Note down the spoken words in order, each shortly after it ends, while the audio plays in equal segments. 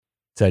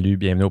Salut,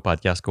 bienvenue au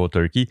podcast Cold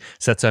Turkey.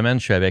 Cette semaine,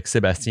 je suis avec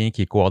Sébastien,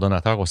 qui est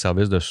coordonnateur au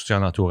service de soutien à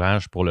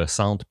l'entourage pour le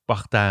centre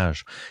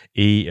Portage.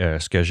 Et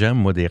ce que j'aime,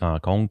 moi, des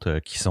rencontres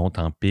qui sont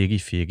en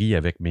périphérie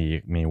avec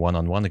mes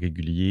one-on-one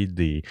réguliers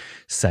des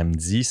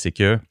samedis, c'est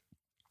que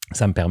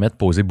ça me permet de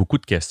poser beaucoup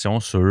de questions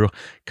sur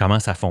comment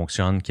ça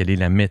fonctionne, quelle est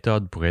la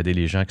méthode pour aider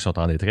les gens qui sont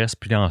en détresse,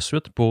 puis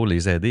ensuite pour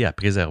les aider à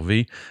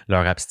préserver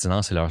leur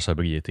abstinence et leur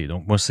sobriété.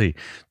 Donc moi, c'est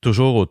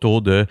toujours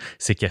autour de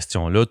ces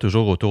questions-là,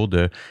 toujours autour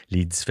de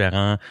les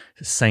différents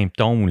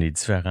symptômes ou les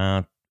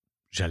différents,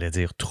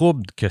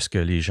 troubles que ce que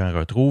les gens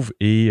retrouvent.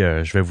 Et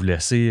je vais vous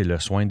laisser le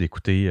soin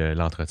d'écouter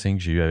l'entretien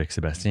que j'ai eu avec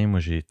Sébastien.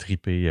 Moi, j'ai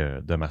tripé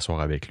de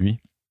m'asseoir avec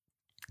lui.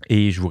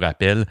 Et je vous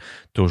rappelle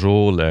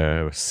toujours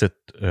le site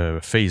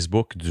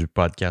Facebook du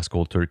podcast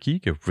Cold Turkey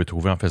que vous pouvez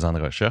trouver en faisant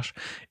une recherche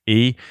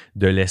et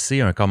de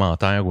laisser un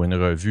commentaire ou une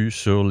revue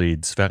sur les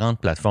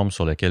différentes plateformes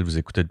sur lesquelles vous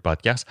écoutez le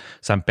podcast.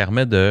 Ça me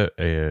permet de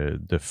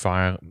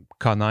faire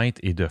connaître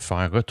et de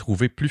faire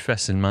retrouver plus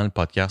facilement le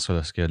podcast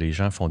lorsque les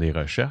gens font des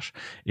recherches.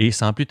 Et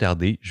sans plus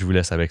tarder, je vous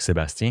laisse avec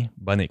Sébastien.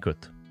 Bonne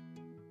écoute.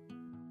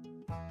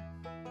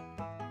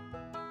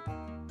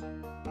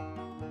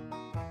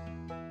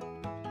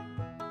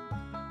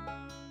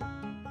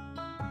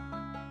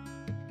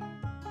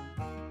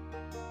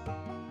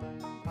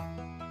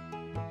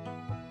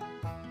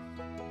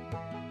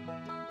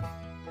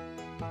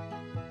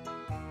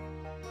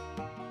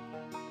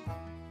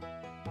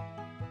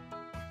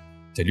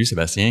 Salut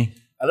Sébastien.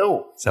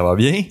 Allô? Ça va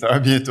bien? Ça va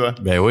bien, toi?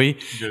 Ben oui.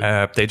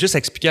 Peut-être juste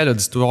expliquer à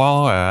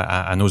l'auditoire,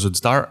 à nos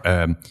auditeurs,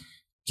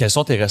 quelles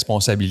sont tes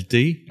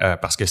responsabilités,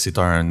 parce que c'est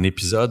un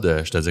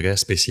épisode, je te dirais,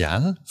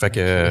 spécial. Fait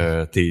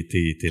que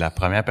t'es la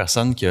première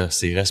personne qui a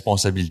ces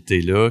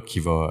responsabilités-là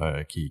qui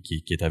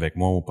est avec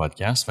moi au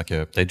podcast. Fait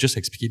que peut-être juste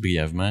expliquer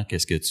brièvement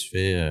qu'est-ce que tu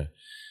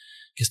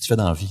fais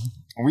dans la vie.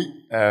 Oui,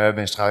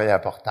 je travaille à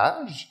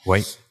Portage.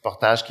 Oui.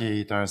 Portage qui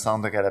est un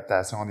centre de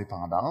réadaptation en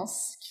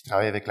dépendance qui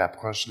travaille avec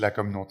l'approche de la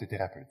communauté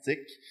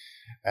thérapeutique.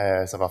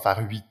 Ça va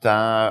faire 8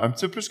 ans, un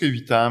petit peu plus que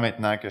 8 ans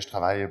maintenant que je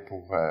travaille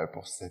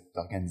pour cette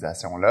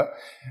organisation-là.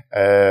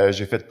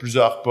 J'ai fait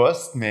plusieurs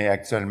postes, mais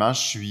actuellement, je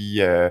suis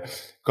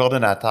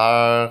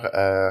coordonnateur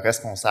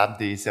responsable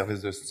des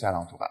services de soutien à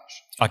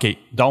l'entourage. OK.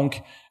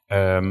 Donc,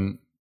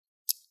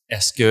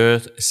 est-ce que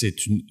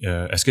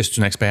c'est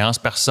une expérience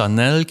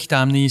personnelle qui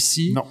t'a amené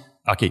ici? Non.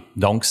 OK.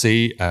 Donc,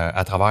 c'est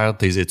à travers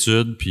tes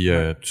études, puis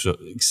tout ça.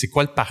 C'est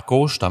quoi le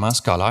parcours, justement,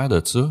 scolaire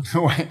de ça?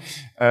 Ouais.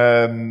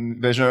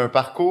 J'ai un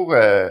parcours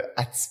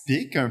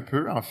atypique un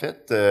peu, en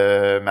fait.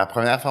 Ma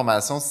première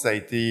formation, ça a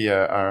été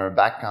un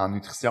bac en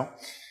nutrition.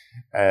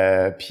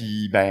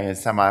 Puis,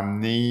 ça m'a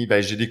amené...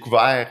 j'ai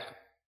découvert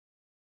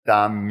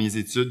dans mes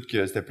études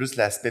que c'était plus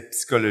l'aspect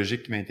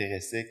psychologique qui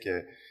m'intéressait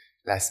que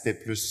l'aspect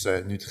plus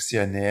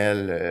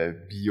nutritionnel,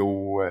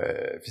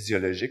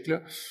 physiologique,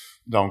 là.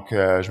 Donc,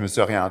 je me suis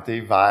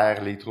orienté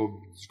vers les troubles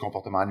du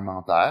comportement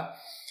alimentaire.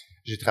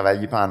 J'ai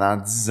travaillé pendant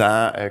 10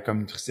 ans comme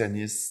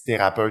nutritionniste,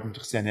 thérapeute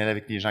nutritionnel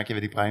avec des gens qui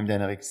avaient des problèmes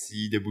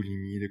d'anorexie, de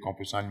boulimie, de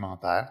compulsion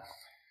alimentaire.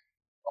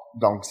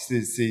 Donc,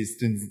 c'est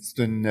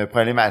une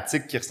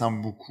problématique qui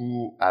ressemble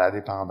beaucoup à la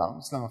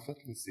dépendance, là, en fait.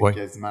 C'est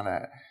quasiment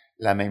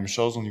la même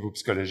chose au niveau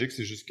psychologique.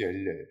 C'est juste que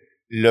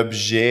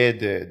l'objet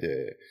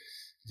de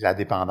la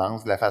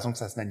dépendance, de la façon que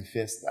ça se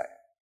manifeste,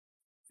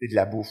 c'est de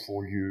la bouffe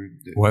au lieu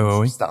de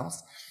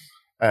substance.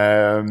 Puis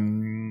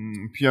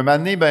un moment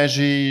donné,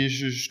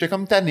 j'étais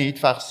comme tanné de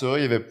faire ça.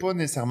 Il y avait pas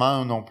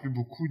nécessairement non plus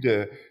beaucoup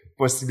de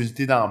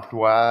possibilités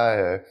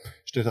d'emploi.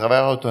 J'étais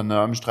travailleur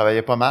autonome, je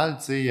travaillais pas mal,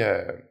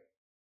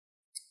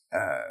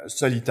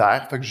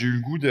 solitaire. Fait que j'ai eu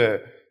le goût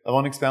d'avoir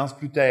une expérience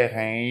plus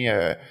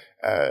terrain,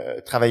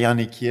 travailler en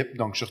équipe.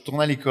 Donc, je suis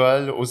retourné à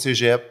l'école, au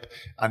cégep,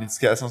 en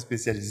éducation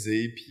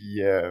spécialisée.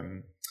 Puis,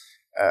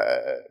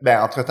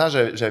 entre-temps,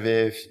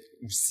 j'avais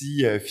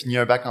aussi fini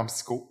un bac en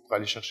psycho pour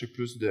aller chercher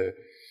plus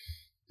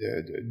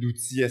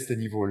d'outils à ce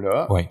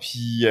niveau-là. Ouais.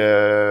 Puis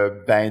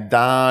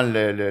dans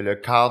le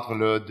cadre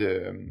là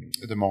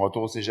de mon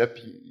retour au cégep,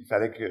 il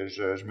fallait que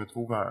je me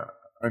trouve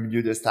un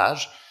milieu de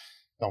stage.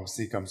 Donc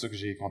c'est comme ça que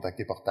j'ai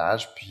contacté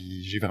Portage,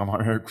 puis j'ai vraiment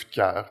eu un coup de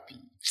cœur, puis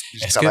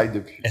je travaille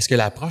depuis. Est-ce que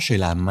l'approche est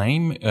la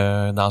même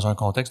dans un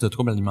contexte de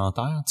trouble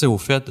alimentaire? Tu sais, au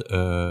fait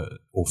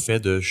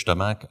de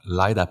justement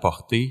l'aide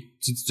apportée,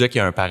 tu disais qu'il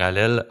y a un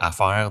parallèle à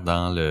faire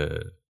dans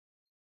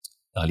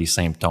les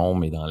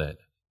symptômes et dans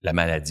la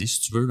maladie,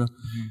 si tu veux, là.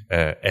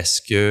 Mm-hmm.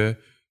 Est-ce que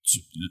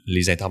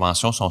les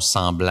interventions sont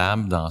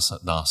semblables dans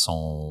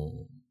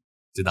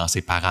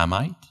ses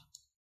paramètres?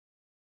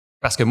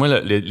 Parce que moi,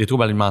 les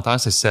troubles alimentaires,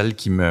 c'est celle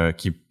qui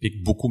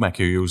pique beaucoup ma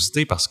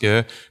curiosité parce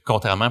que,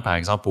 contrairement, par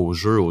exemple, aux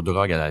jeux, aux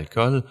drogues, à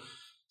l'alcool,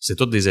 c'est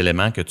tous des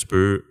éléments que tu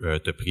peux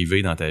te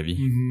priver dans ta vie.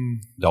 Mm-hmm.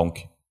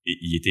 Donc,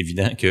 il est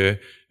évident que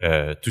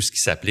tout ce qui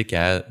s'applique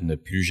à ne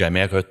plus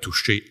jamais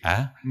retoucher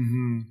à,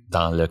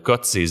 dans le cas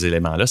de ces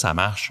éléments-là, ça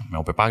marche, mais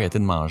on peut pas arrêter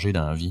de manger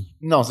dans la vie.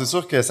 Non, c'est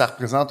sûr que ça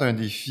représente un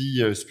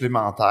défi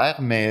supplémentaire,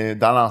 mais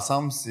dans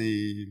l'ensemble,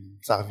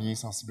 ça revient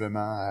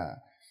sensiblement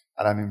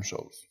à la même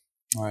chose.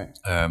 Ouais.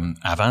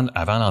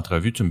 Avant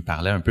l'entrevue, tu me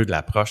parlais un peu de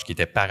l'approche qui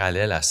était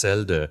parallèle à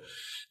celle de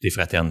des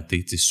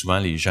fraternités. Tu sais, souvent,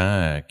 les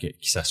gens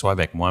qui s'assoient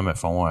avec moi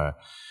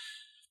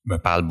me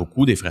parlent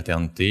beaucoup des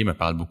fraternités, me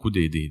parlent beaucoup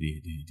des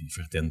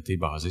fraternités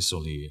basées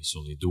sur les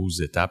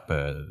 12 étapes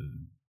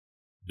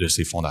de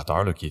ces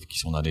fondateurs là, qui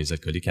sont dans des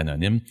alcooliques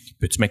anonymes.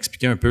 Peux-tu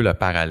m'expliquer un peu le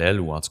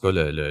parallèle ou en tout cas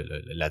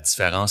la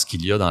différence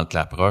qu'il y a entre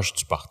l'approche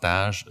du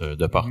portage,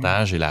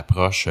 et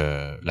l'approche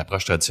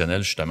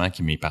traditionnelle justement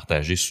qui m'est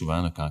partagée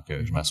souvent là, quand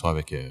je m'assois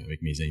avec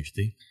mes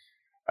invités?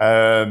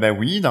 Ben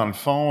oui, dans le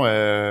fond,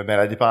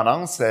 la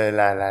dépendance,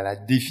 la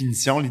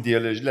définition,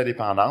 l'idéologie de la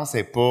dépendance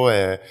est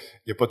pas,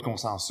 il y a pas de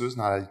consensus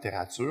dans la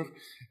littérature.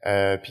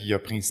 Puis il y a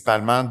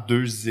principalement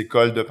deux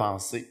écoles de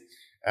pensée.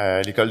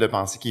 L'école de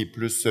pensée qui est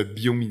plus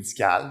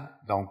biomédicale,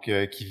 donc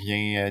qui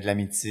vient de la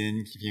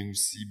médecine, qui vient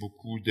aussi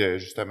beaucoup de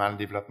justement le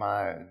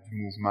développement du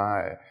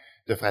mouvement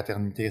de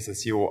fraternité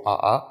associé au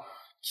AA,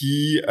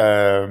 qui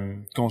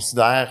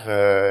considère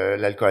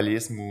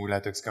l'alcoolisme ou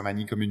la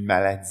toxicomanie comme une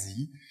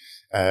maladie.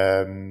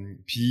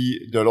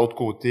 Puis de l'autre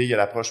côté, il y a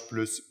l'approche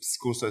plus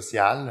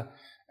psychosociale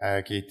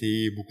qui a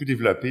été beaucoup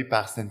développée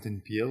par Stanton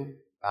Peele,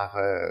 par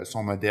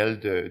son modèle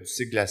du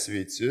cycle de la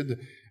solitude,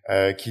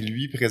 qui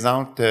lui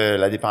présente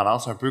la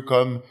dépendance un peu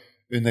comme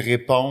une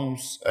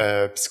réponse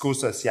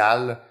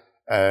psychosociale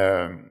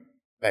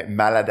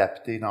mal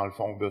adaptée dans le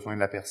fond aux besoins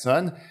de la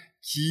personne,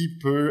 qui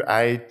peut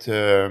être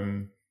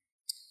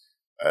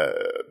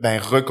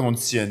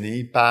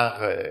reconditionné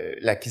par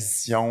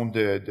l'acquisition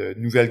de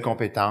nouvelles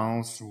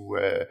compétences ou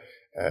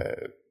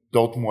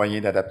d'autres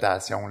moyens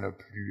d'adaptation là,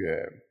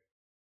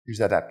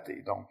 plus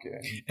adaptés. Donc,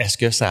 est-ce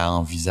que ça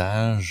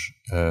envisage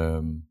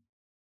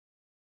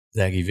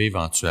d'arriver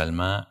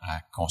éventuellement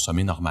à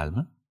consommer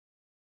normalement?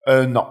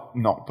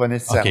 Non, pas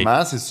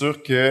nécessairement. Okay. C'est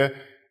sûr que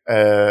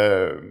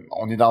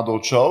on est dans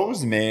d'autres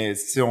choses, mais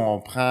si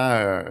on prend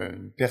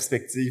une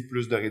perspective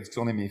plus de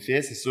réduction des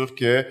méfaits, c'est sûr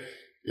que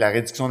la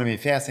réduction des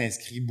méfaits, elle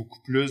s'inscrit beaucoup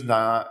plus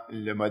dans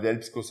le modèle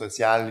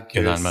psychosocial que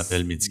dans le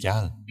modèle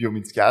médical.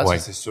 Biomédical, ouais.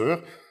 Ça c'est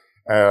sûr.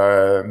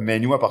 Mais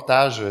nous, à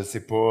Portage,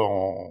 c'est pas,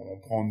 on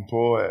prône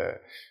pas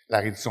la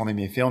réduction des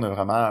méfaits, on a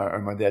vraiment un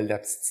modèle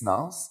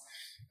d'abstinence.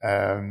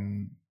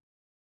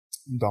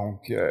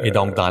 Donc, et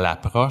donc, dans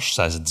l'approche,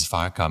 ça se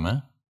diffère comment?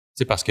 Tu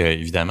sais, parce que,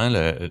 évidemment,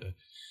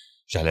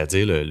 j'allais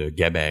dire le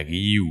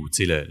gabarit ou,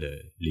 tu sais,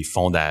 les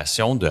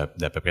fondations d'à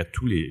peu près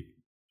tous les...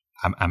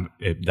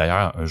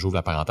 D'ailleurs, j'ouvre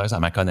la parenthèse, à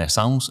ma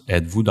connaissance,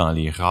 êtes-vous dans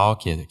les rares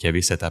qui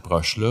avaient cette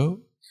approche-là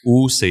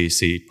ou c'est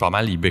pas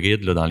mal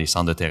hybride là, dans les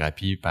centres de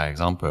thérapie, par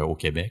exemple, au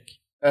Québec?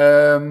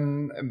 Ça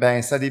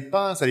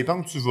dépend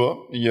où tu vas.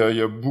 Il y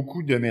a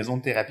beaucoup de maisons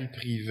de thérapie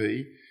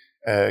privées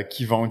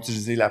qui vont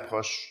utiliser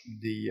l'approche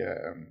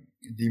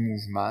des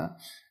mouvements.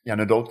 Il y en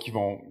a d'autres qui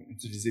vont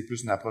utiliser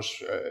plus une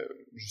approche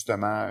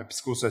justement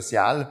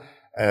psychosociale.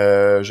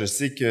 Je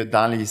sais que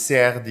dans les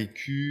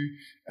CRDQ,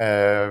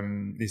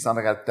 les centres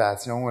de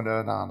réhabilitation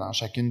là, dans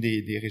chacune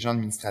des régions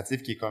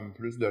administratives qui est comme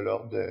plus de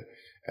l'ordre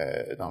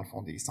dans le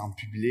fond des centres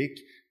publics,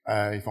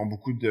 ils font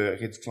beaucoup de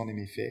réduction des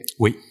méfaits.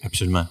 Oui,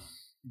 absolument.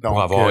 Donc,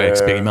 pour avoir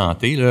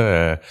expérimenté,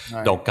 là,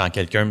 ouais. Donc quand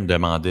quelqu'un me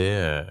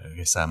demandait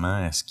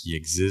récemment est-ce qu'il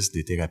existe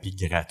des thérapies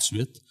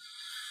gratuites,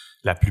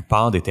 la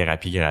plupart des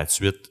thérapies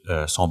gratuites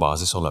sont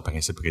basées sur le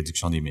principe de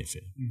réduction des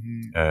méfaits.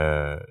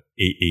 Mm-hmm.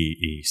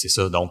 Et c'est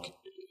ça. Donc,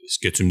 ce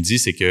que tu me dis,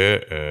 c'est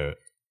que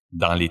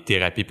dans les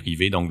thérapies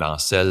privées, donc dans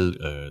celles,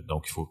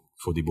 donc il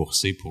faut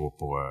débourser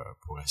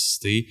pour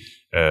assister,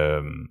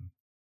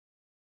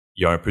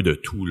 il y a un peu de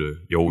tout là.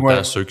 Il y a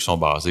autant ceux qui sont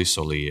basés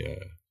sur les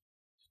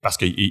parce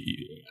que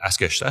à ce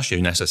que je sache, il y a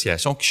une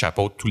association qui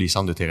chapeaute tous les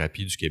centres de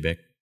thérapie du Québec.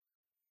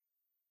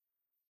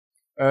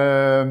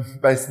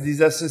 C'est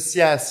des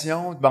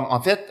associations. Bon,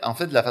 en fait,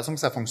 de la façon que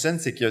ça fonctionne,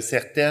 c'est qu'il y a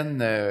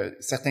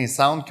certains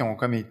centres qui ont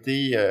comme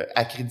été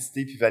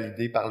accrédités puis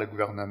validés par le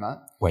gouvernement.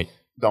 Oui.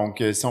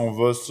 Donc, si on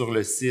va sur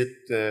le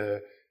site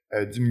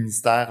du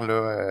ministère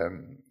là,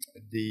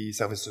 des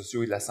services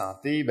sociaux et de la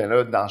santé, ben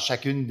là, dans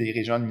chacune des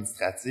régions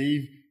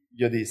administratives,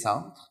 il y a des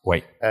centres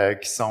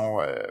qui sont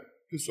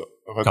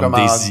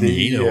recommandés,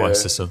 désignés, là,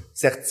 c'est ça.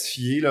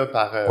 Certifiés là,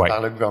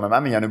 par le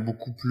gouvernement, mais il y en a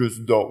beaucoup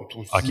plus d'autres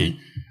aussi. Okay.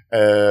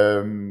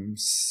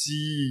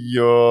 S'il y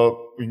a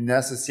une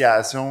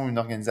association, une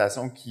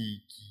organisation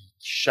qui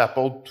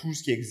chapeaute tout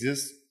ce qui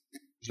existe,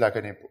 je la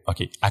connais pas.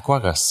 OK. À quoi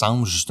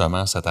ressemble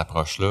justement cette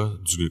approche-là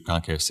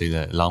quand c'est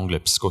l'angle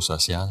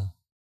psychosocial?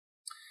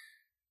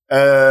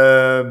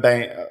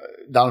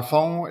 Dans le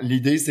fond,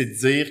 l'idée, c'est de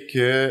dire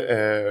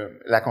que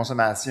la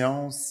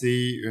consommation,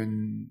 c'est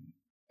une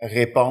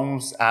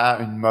réponse à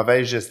une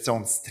mauvaise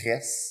gestion de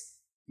stress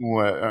ou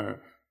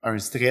un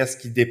stress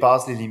qui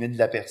dépasse les limites de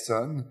la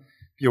personne.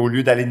 Puis au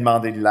lieu d'aller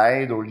demander de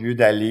l'aide, au lieu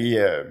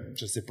d'aller,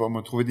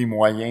 trouver des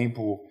moyens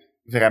pour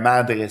vraiment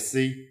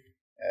adresser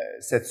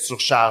cette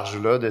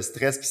surcharge-là de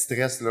stress. Puis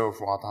stress, là, il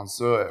faut entendre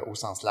ça au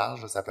sens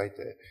large. Là, ça peut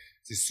être,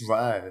 c'est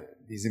souvent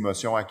des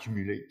émotions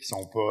accumulées qui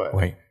sont pas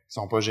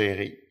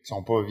gérées, qui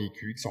sont pas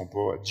vécues, qui sont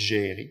pas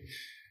digérées.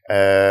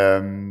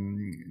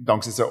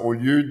 Donc c'est ça. Au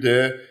lieu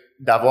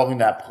d'avoir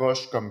une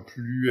approche comme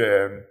plus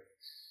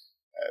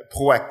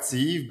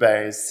proactive,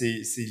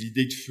 c'est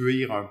l'idée de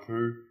fuir un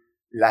peu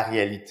la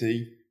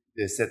réalité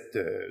de cette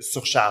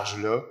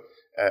surcharge-là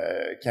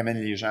qui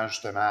amène les gens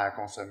justement à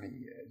consommer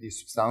des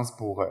substances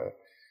pour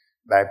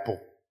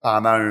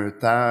pendant un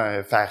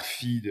temps faire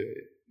fi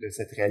de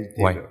cette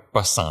réalité-là. Ouais,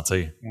 pas se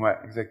sentir. Ouais,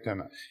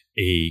 exactement.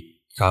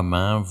 Et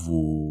comment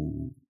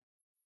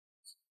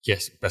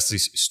parce que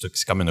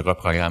c'est comme une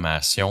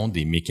reprogrammation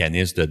des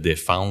mécanismes de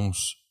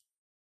défense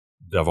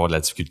d'avoir de la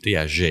difficulté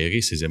à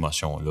gérer ces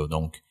émotions-là.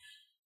 Donc,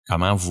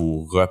 comment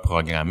vous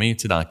reprogrammez,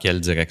 tu sais, dans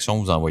quelle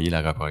direction vous envoyez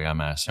la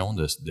reprogrammation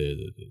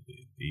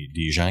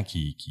des gens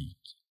qui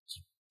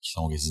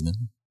sont résidents?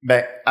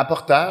 Ben,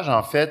 apportage,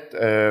 en fait,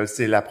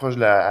 c'est l'approche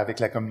avec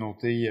la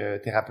communauté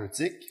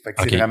thérapeutique. Fait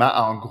que c'est vraiment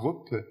en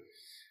groupe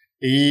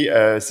et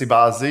c'est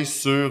basé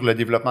sur le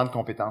développement de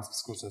compétences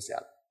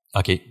psychosociales.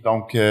 OK.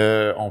 Donc,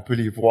 on peut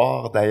les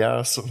voir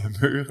d'ailleurs sur le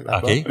mur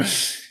là-bas. OK.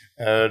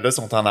 Là, ils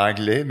sont en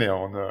anglais, mais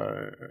on a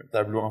un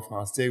tableau en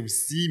français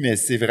aussi. Mais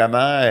c'est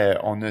vraiment,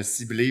 on a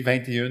ciblé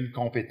 21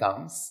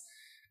 compétences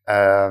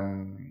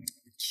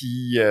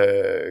qui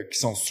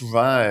sont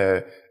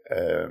souvent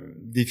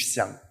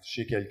déficientes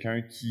chez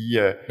quelqu'un qui...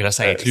 Mais là,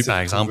 ça inclut, par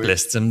exemple,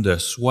 l'estime de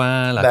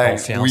soi, la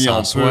confiance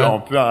en soi. Oui,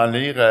 on peut en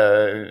lire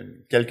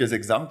quelques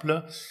exemples,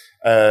 là.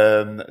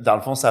 Dans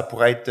le fond, ça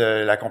pourrait être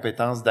la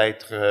compétence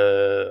d'être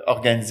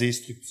organisé,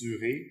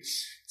 structuré.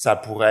 Ça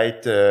pourrait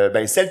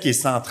être celle qui est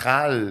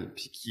centrale,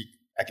 puis qui,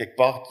 à quelque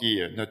part, qui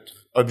est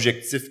notre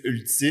objectif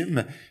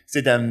ultime,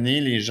 c'est d'amener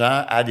les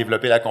gens à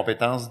développer la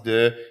compétence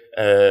de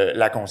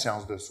la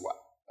conscience de soi.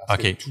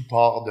 Parce que tout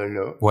part de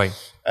là. Oui.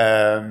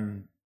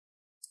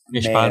 Mais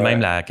je parle même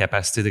de la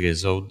capacité de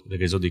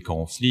résoudre des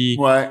conflits,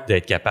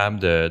 d'être capable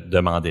de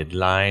demander de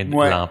l'aide,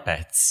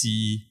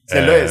 l'empathie.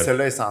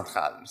 Celle-là est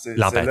centrale.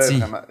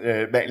 L'empathie.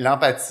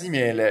 L'empathie,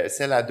 mais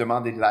celle à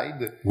demander de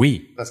l'aide.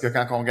 Oui. Parce que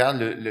quand on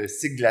regarde le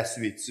cycle de la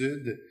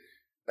suétude,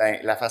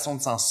 la façon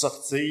de s'en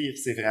sortir,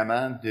 c'est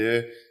vraiment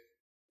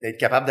d'être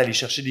capable d'aller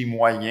chercher des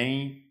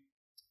moyens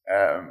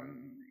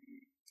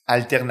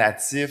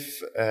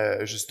alternatifs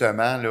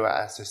justement là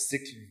à ce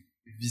cycle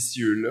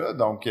vicieux-là.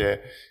 Donc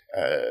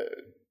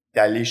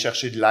d'aller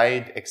chercher de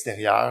l'aide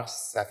extérieure,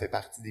 ça fait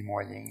partie des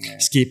moyens.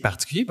 Ce qui est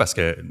particulier, parce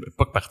que,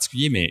 pas que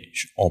particulier, mais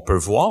on peut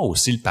voir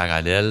aussi le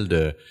parallèle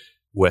de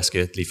où est-ce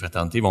que les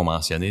fraternités vont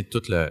mentionner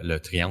tout le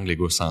triangle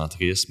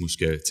l'égocentrisme, où ce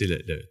que, tu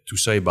sais, tout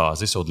ça est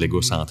basé sur de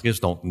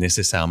l'égocentrisme, donc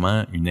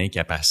nécessairement une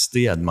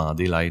incapacité à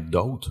demander l'aide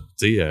d'autres.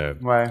 Tu sais,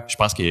 je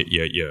pense qu'il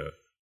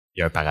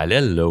y a un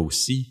parallèle là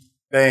aussi.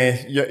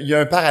 Il y a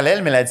un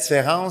parallèle, mais la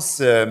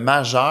différence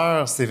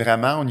majeure, c'est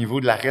vraiment au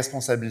niveau de la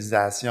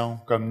responsabilisation.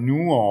 Comme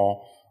nous,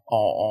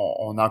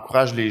 on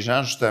encourage les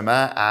gens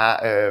justement à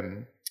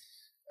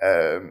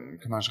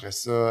comment je dirais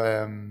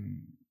ça,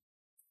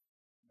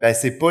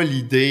 c'est pas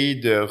l'idée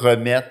de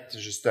remettre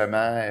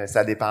justement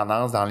sa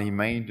dépendance dans les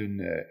mains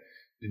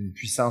d'une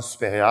puissance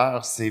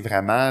supérieure, c'est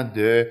vraiment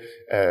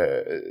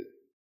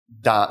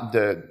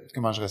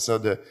comment je dirais ça,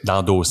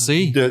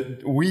 d'endosser,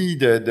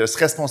 de se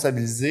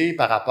responsabiliser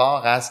par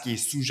rapport à ce qui est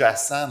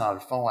sous-jacent dans le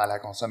fond à la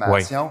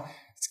consommation,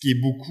 ce qui est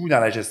beaucoup dans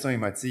la gestion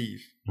émotive.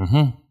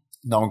 Mm-hmm.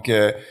 Donc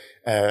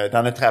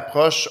dans notre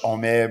approche, on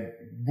met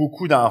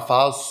beaucoup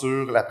d'emphase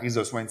sur la prise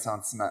de soin de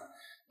sentiments.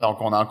 Donc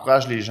on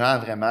encourage les gens à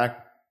vraiment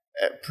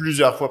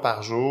plusieurs fois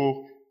par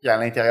jour, puis à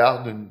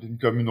l'intérieur d'une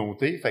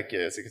communauté, fait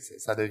que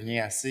ça devient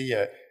assez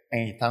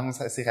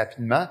intense assez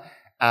rapidement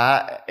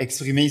à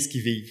exprimer ce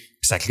qu'ils vivent.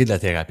 Puis ça crée de la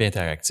thérapie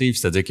interactive,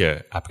 c'est-à-dire que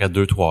après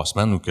 2-3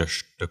 semaines où que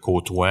je te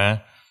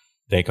côtoie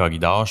d'un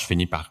corridor, je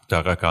finis par te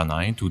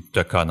reconnaître ou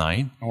te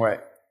connaître. Ouais.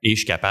 Et je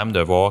suis capable de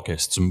voir que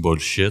si tu me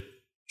bullshit,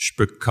 je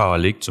peux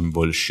caler que tu me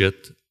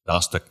bullshit dans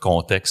ce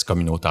contexte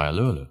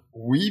communautaire-là. Là.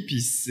 Oui,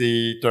 puis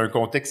c'est un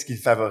contexte qui le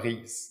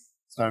favorise.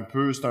 C'est un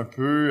peu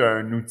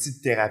un outil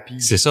de thérapie.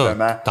 C'est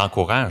justement. Ça,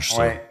 t'encourages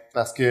ça. Oui,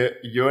 parce que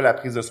il y a la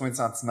prise de soin de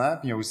sentiments,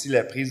 puis il y a aussi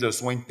la prise de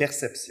soin de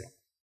perception.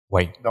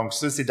 Oui. Donc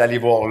ça, c'est d'aller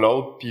voir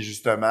l'autre, puis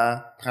justement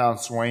prendre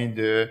soin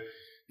des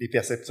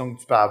perceptions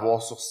que tu peux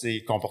avoir sur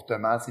ses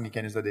comportements, ses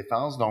mécanismes de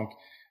défense. Donc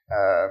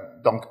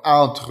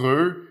entre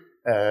eux,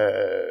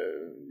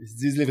 ils se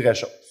disent les vraies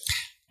choses.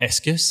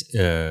 Est-ce que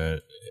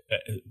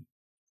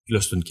là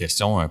c'est une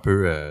question un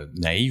peu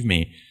naïve,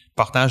 mais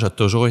Portage a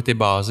toujours été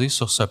basé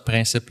sur ce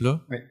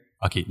principe-là? Oui.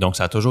 OK, donc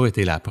ça a toujours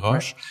été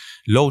l'approche. Oui.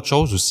 L'autre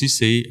chose aussi,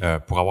 c'est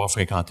pour avoir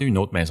fréquenté une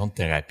autre maison de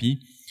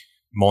thérapie,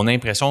 mon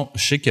impression,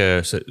 je sais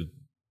que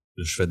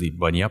je fais des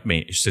boni-up,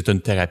 mais c'est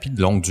une thérapie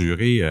de longue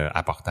durée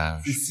à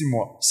Portage. C'est 6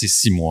 mois. C'est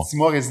 6 mois. 6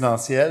 mois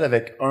résidentiels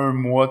avec 1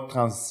 mois de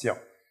transition.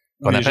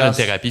 On appelle une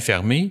thérapie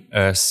fermée.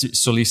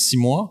 Sur les 6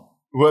 mois?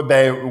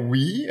 Ouais,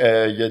 oui,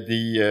 il y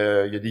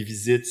a des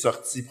visites,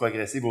 sorties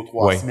progressives aux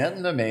 3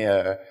 semaines, là, mais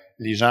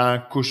les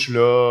gens couchent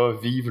là,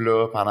 vivent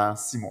là pendant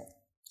 6 mois.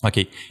 OK.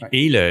 Ouais.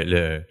 Et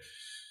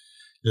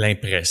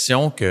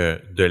l'impression que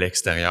de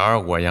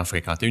l'extérieur ou ayant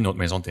fréquenté une autre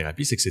maison de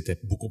thérapie, c'est que c'était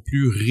beaucoup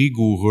plus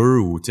rigoureux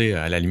ou, tu sais,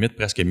 à la limite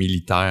presque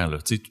militaire, là.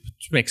 Tu sais,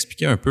 tu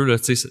m'expliquais un peu, là,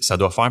 tu sais, ça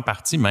doit faire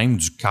partie même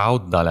du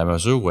cadre dans la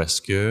mesure où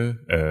est-ce que,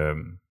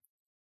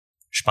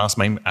 je pense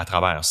même à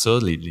travers ça,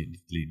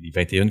 les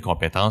 21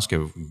 compétences que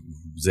vous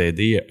vous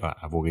aidez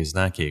à vos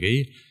résidents à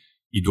acquérir,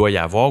 il doit y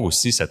avoir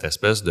aussi cette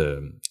espèce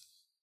de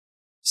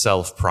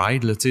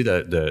self-pride, là, tu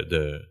sais,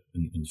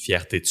 une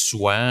fierté de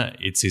soi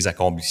et de ses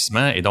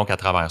accomplissements. Et donc, à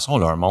travers ça, on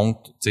leur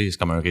montre, tu sais, c'est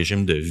comme un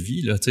régime de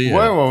vie, là, tu sais.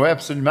 Ouais,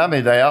 absolument.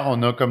 Mais d'ailleurs,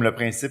 on a comme le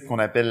principe qu'on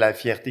appelle la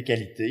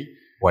fierté-qualité,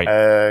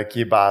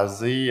 qui est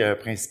basé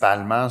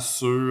principalement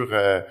sur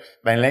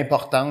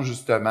l'importance,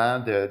 justement,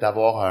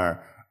 d'avoir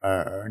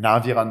un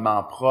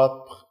environnement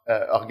propre,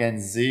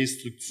 organisé,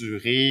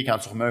 structuré. Quand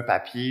tu remets un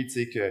papier, tu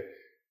sais, que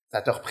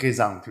ça te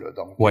représente, là.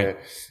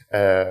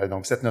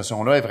 Donc cette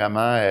notion-là est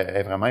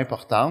vraiment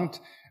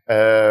importante.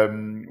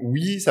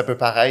 Oui, ça peut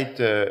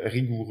paraître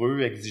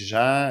rigoureux,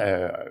 exigeant,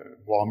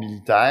 voire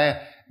militaire,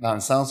 dans le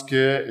sens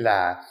que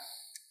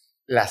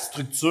la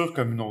structure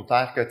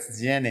communautaire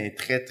quotidienne est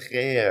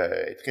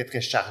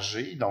très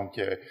chargée. Donc,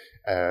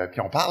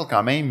 puis on parle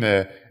quand même,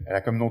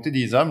 la communauté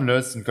des hommes,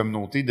 là, c'est une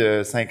communauté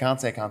de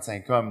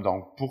 50-55 hommes.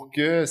 Donc, pour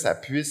que ça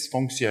puisse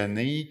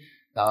fonctionner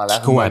dans l'harmonie...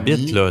 Qui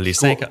cohabitent, là, les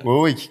 50...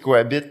 Oui, qui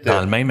cohabitent... Dans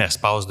le même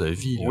espace de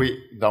vie, là. Oui,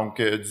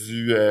 donc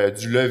du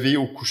lever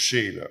au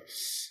coucher, là.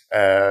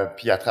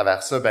 Puis à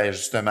travers ça, ben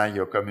justement, il y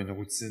a comme une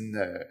routine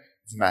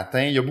du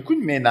matin. Il y a beaucoup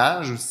de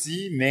ménage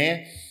aussi,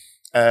 mais...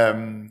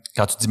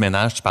 Quand tu dis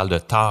ménage, tu parles de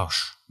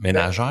tâches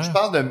ménagères? Je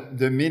parle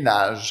de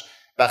ménage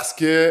parce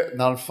que,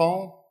 dans le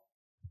fond,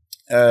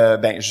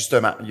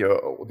 justement,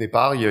 au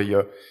départ, il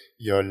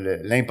y a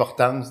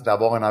l'importance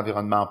d'avoir un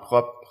environnement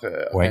propre,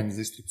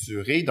 organisé,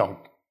 structuré. Donc,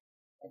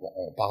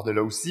 on part de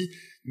là aussi.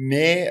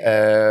 Mais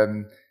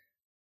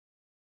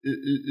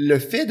le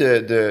fait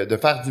de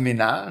faire du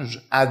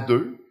ménage à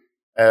deux,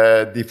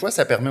 des fois,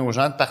 ça permet aux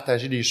gens de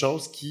partager des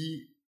choses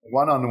qui,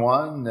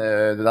 one-on-one,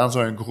 dans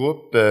un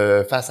groupe,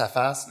 face à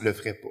face, le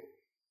feraient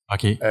pas.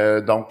 OK.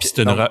 Donc,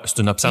 c'est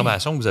une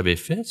observation que vous avez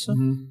faite, ça?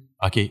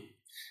 OK.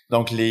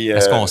 Donc,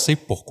 est-ce qu'on sait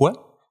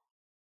pourquoi?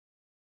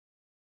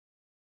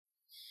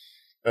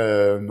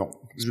 Non.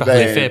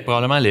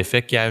 Probablement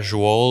l'effet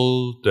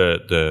casual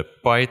de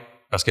pas être...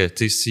 Parce que,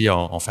 tu sais, si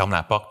on ferme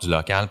la porte du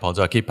local puis on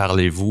dit « OK,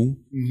 parlez-vous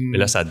mais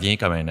là, ça devient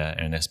comme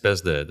une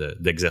espèce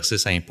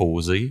d'exercice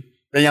imposé.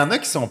 Il y en a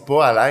qui sont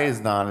pas à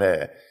l'aise dans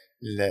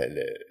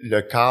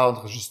le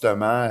cadre,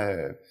 justement,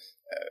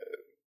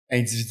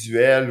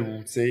 individuel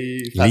ou, tu sais,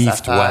 face à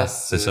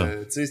face. C'est ça.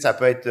 Tu sais, ça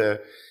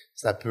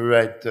peut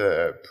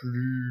être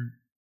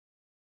plus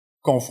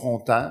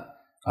confrontant.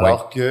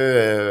 Alors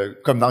que,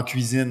 comme dans la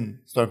cuisine,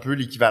 c'est un peu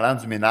l'équivalent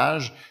du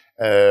ménage.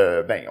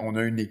 On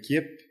a une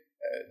équipe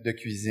de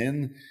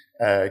cuisine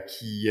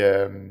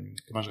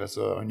comment je dirais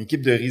ça, une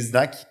équipe de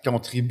résidents qui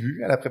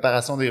contribuent à la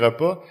préparation des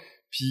repas,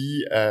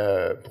 puis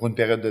pour une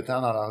période de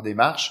temps dans leur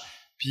démarche.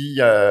 Puis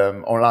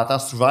on l'entend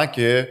souvent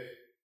que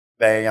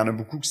il y en a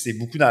beaucoup que c'est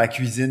beaucoup dans la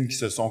cuisine qui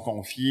se sont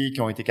confiés,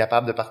 qui ont été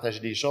capables de partager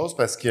des choses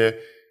parce que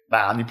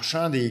en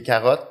épluchant des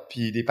carottes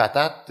puis des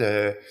patates,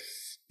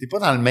 t'es pas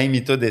dans le même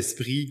état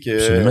d'esprit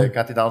que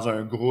quand t'es dans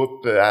un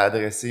groupe à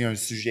adresser un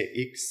sujet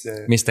X.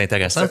 Mais c'est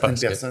intéressant parce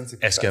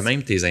que est-ce que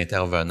même tes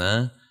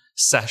intervenants,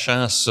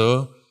 sachant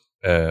ça,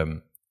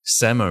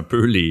 sèment un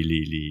peu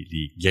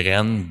les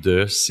graines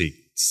de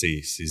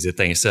ces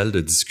étincelles de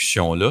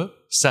discussion-là,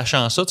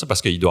 sachant ça,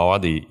 parce qu'il doit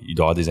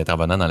y avoir des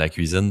intervenants dans la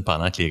cuisine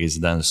pendant que les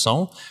résidents le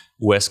sont,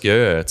 ou est-ce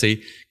que,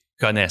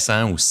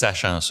 connaissant ou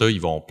sachant ça,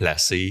 ils vont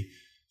placer,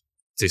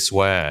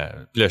 soit,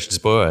 là, je dis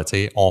pas,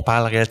 on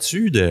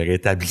parlerait-tu de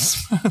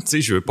rétablissement?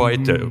 Je veux pas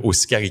être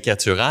aussi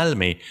caricatural,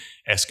 mais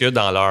est-ce que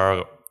dans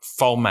leur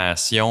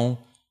formation,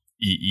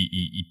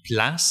 ils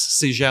placent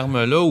ces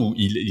germes-là ou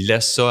ils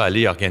laissent ça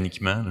aller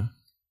organiquement,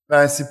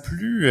 là? C'est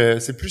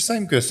plus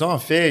simple que ça. En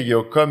fait, il y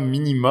a comme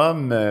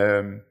minimum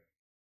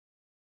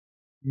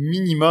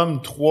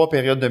 3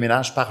 périodes de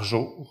ménage par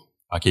jour.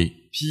 OK.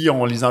 Puis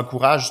on les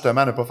encourage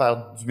justement à ne pas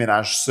faire du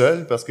ménage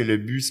seul parce que le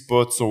but c'est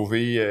pas de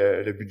sauver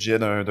le budget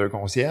d'un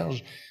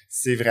concierge,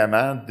 c'est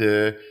vraiment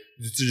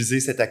d'utiliser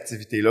cette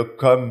activité-là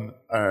comme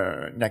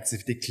une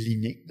activité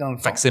clinique dans le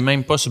fond. Fait que c'est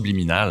même pas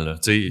subliminal, là.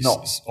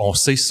 Non. On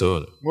sait ça,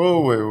 là.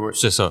 Oui.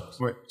 C'est ça.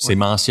 Oui, c'est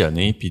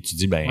mentionné, puis tu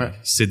dis,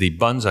 c'est des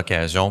bonnes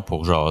occasions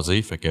pour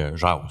jaser, fait que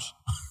jase.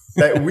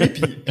 Oui,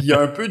 puis il y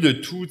a un peu de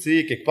tout, tu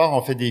sais, quelque part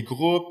on fait des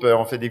groupes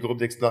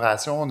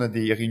d'exploration, on a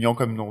des réunions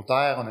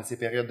communautaires, on a ces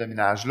périodes de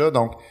ménage-là,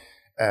 donc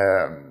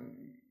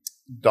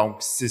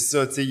c'est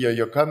ça, tu sais, il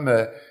y a comme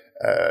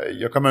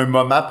un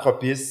moment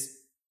propice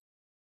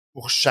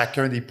pour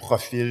chacun des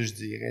profils, je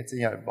dirais, tu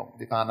sais,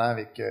 dépendant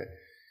avec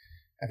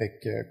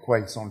quoi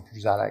ils sont le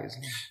plus à l'aise.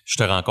 Je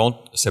te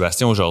rencontre,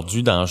 Sébastien,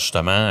 aujourd'hui dans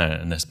justement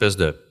une espèce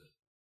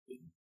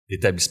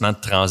d'établissement de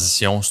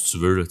transition, si tu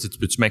veux. Là. Tu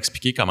peux-tu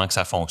m'expliquer comment que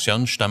ça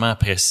fonctionne? Justement,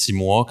 après 6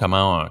 mois,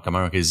 comment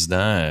un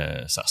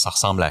résident, ça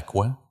ressemble à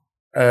quoi?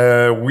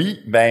 Oui,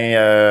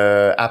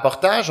 à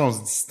Portage, on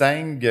se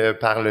distingue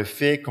par le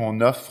fait qu'on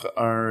offre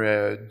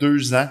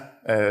 2 ans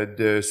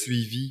de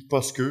suivi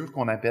post-cure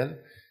qu'on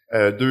appelle.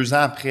 2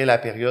 ans après la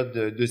période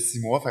de 6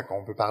 mois, fait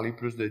qu'on peut parler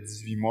plus de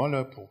 18 mois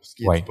là pour ce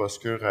qui est du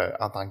post-cure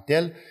en tant que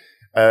tel.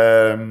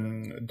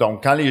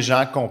 Donc, quand les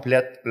gens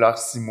complètent leurs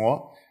 6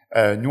 mois,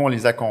 Nous, on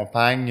les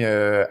accompagne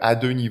à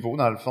 2 niveaux,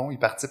 dans le fond. Ils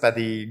participent à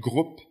des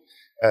groupes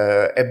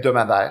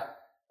hebdomadaires,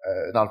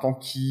 dans le fond,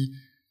 qui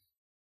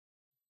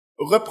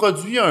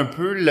reproduit un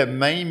peu le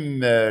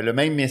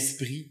même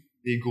esprit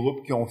des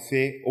groupes qui ont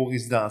fait au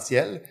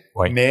résidentiel,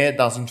 mais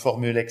dans une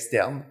formule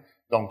externe,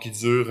 donc qui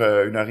dure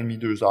 1h30,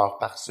 2 heures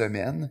par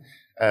semaine.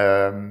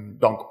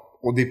 Donc,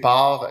 au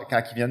départ,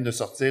 quand ils viennent de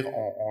sortir,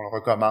 on le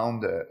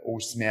recommande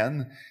aux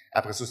semaines.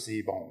 Après ça,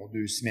 c'est aux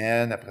 2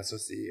 semaines. Après ça,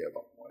 c'est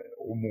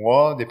au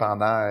mois,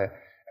 dépendant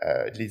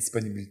des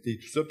disponibilités et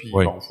tout ça. Puis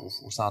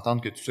faut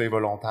s'entendre que tout ça est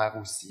volontaire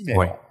aussi, mais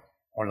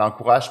on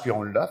l'encourage puis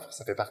on l'offre.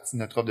 Ça fait partie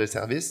de notre offre de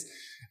service.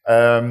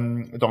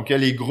 Donc, il y a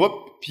les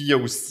groupes, puis il y a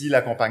aussi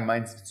l'accompagnement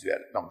individuel.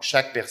 Donc,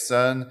 chaque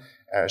personne,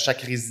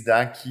 chaque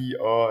résident qui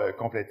a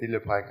complété le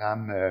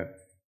programme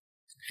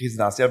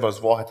résidentiel va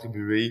se voir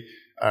attribuer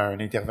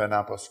un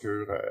intervenant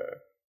post-cure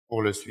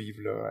pour le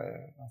suivre là,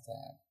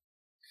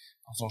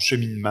 dans son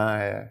cheminement.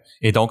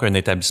 Et donc, un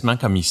établissement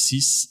comme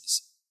ici,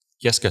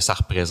 qu'est-ce que ça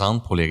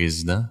représente pour les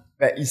résidents?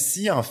 Ben,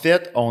 ici, en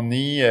fait, on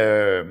est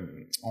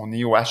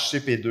au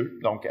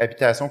HCP2, donc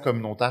Habitation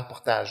communautaire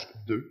portage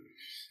 2.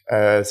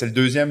 C'est le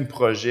 2e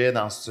projet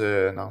dans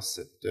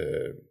cette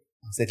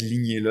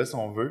lignée-là, si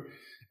on veut.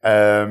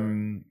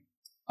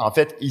 En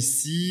fait,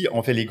 ici,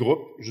 on fait les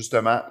groupes,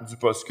 justement, du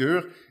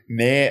post-cure,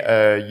 mais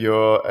il y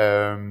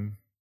a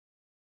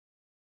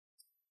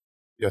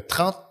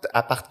 30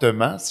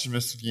 appartements, si je me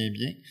souviens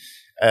bien,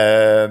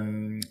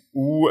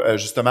 où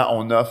justement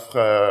on offre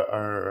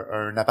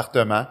un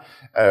appartement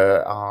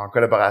en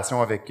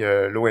collaboration avec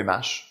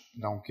l'OMH,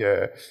 donc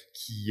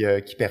qui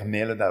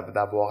permet là,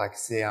 d'avoir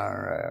accès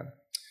à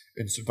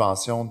une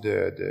subvention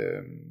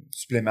de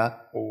supplément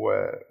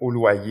au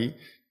loyer,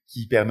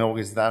 qui permet aux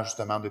résidents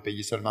justement de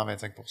payer seulement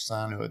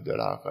 25% là, de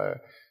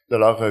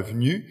leur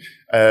revenu,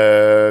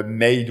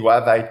 mais ils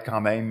doivent être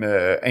quand même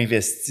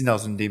investis dans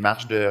une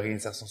démarche de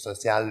réinsertion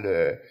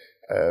sociale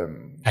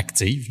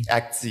active.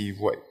 Active,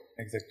 oui,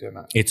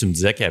 exactement. Et tu me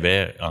disais qu'il y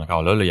avait,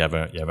 encore là, il y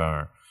avait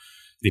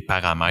des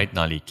paramètres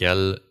dans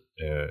lesquels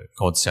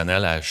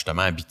conditionnels à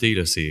justement habiter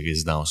là, ces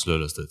résidences-là.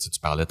 Là. Tu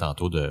parlais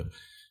tantôt de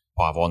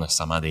pas avoir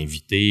nécessairement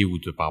d'invités ou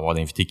de pas avoir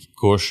d'invités qui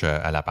couchent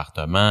à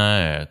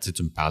l'appartement. Tu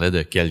me parlais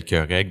de quelques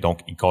règles. Donc,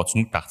 ils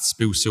continuent de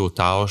participer aussi aux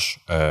tâches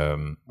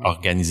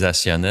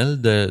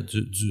organisationnelles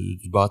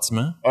du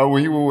bâtiment? Ah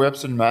oui,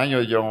 absolument.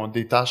 Ils ont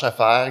des tâches à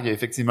faire. Il y a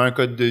effectivement un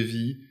code de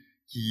vie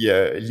qui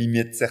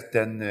limite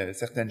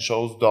certaines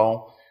choses,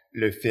 dont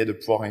le fait de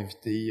pouvoir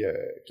inviter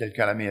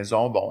quelqu'un à la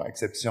maison, à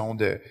exception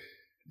de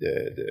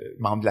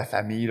membres de la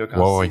famille, là,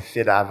 quand c'est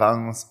fait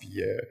d'avance,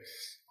 puis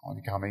on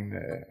est quand même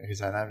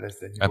raisonnable à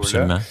ce niveau-là.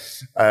 Absolument.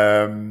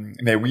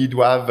 Mais oui, ils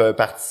doivent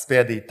participer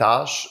à des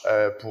tâches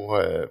pour,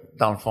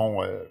 dans le fond,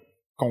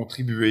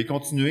 continuer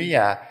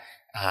à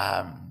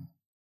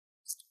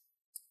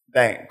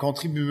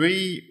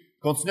contribuer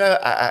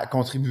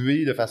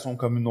de façon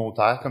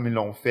communautaire comme ils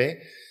l'ont fait.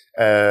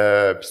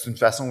 Puis c'est une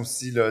façon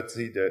aussi là,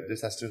 de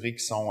s'assurer qu'ils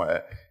sont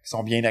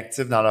bien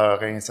actifs dans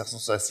leur insertion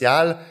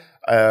sociale.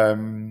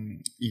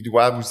 Ils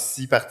doivent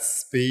aussi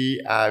participer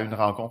à une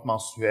rencontre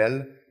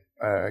mensuelle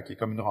qui est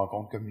comme une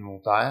rencontre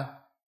communautaire,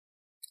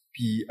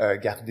 puis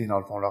garder dans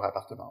le fond leur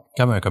appartement.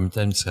 Comme un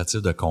comité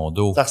administratif de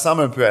condo. Ça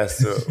ressemble un peu à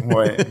ça,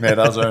 ouais, mais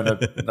dans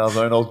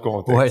un autre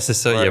contexte. Ouais, c'est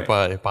ça. Ouais. Il y a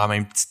pas la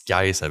même petite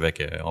caisse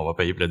avec on va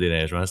payer pour le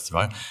déneigement cet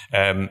hiver.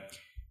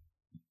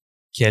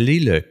 Quel est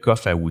le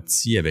coffre à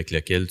outils avec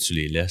lequel tu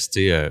les laisses?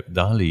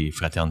 Dans les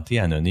fraternités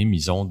anonymes,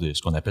 ils ont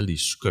ce qu'on appelle des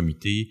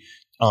sous-comités,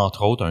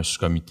 entre autres un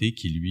sous-comité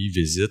qui, lui,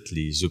 visite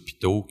les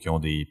hôpitaux qui ont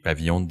des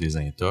pavillons de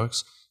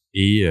désintox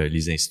et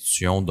les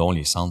institutions, dont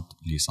les centres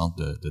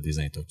de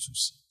désintox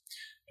aussi.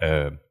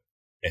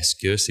 Est-ce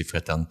que ces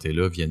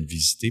fraternités-là viennent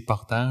visiter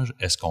Portage?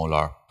 Est-ce qu'on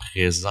leur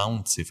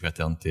présente ces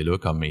fraternités-là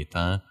comme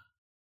étant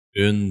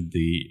une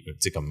des...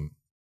 comme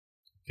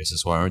que ce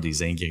soit un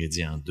des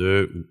ingrédients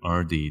d'eux ou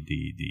un des...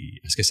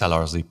 Est-ce que ça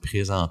leur est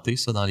présenté,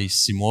 ça, dans les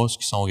 6 mois, ceux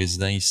qui sont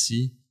résidents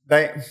ici?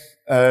 Pas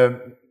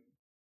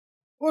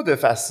de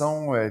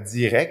façon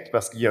directe,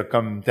 parce qu'il y a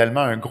comme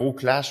tellement un gros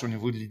clash au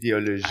niveau de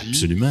l'idéologie.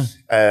 Absolument.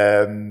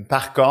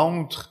 Par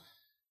contre,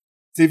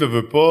 tu sais,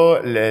 veux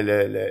pas,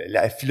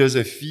 la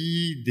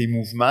philosophie des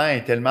mouvements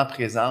est tellement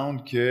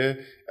présente que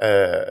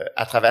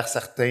à travers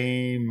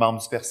certains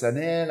membres du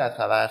personnel, à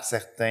travers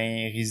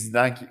certains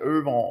résidents qui,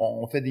 eux,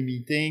 ont fait des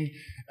meetings,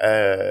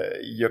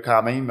 il y a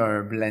quand même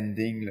un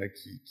blending là,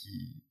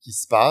 qui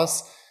se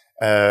passe.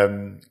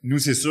 Nous,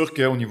 c'est sûr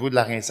qu'au niveau de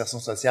la réinsertion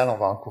sociale, on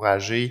va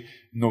encourager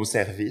nos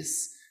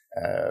services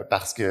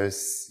parce que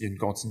il y a une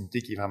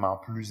continuité qui est vraiment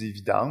plus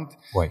évidente.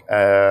 Oui.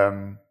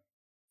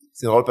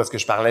 C'est drôle parce que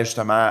je parlais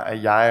justement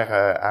hier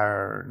à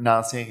un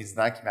ancien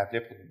résident qui m'appelait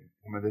pour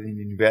me donner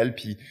des nouvelles,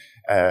 puis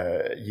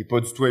il est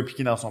pas du tout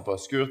impliqué dans son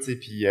post-cure, tu sais,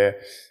 puis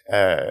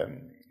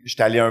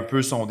j'étais allé un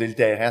peu sonder le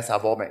terrain à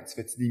savoir, tu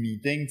fais-tu des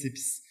meetings, tu sais,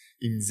 puis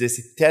il me disait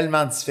c'est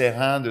tellement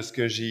différent de ce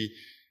que j'ai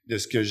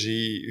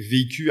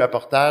vécu à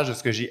Portage, de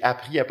ce que j'ai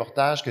appris à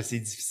Portage, que c'est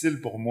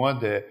difficile pour moi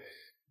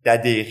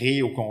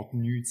d'adhérer au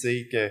contenu, tu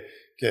sais,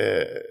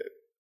 que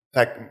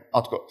Fait que,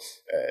 en tout cas,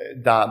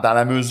 dans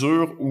la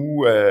mesure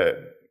où,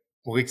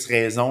 pour X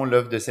raisons,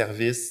 l'offre de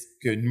service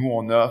que nous,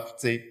 on offre,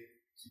 tu sais,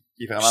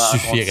 qui est vraiment dans la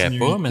suffirait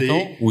pas,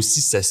 mettons, ou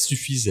si ça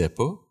suffisait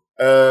pas.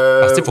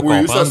 Parce qu'il faut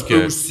comprendre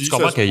que tu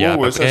comprends qu'il y a à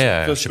peu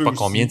près, je sais pas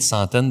combien de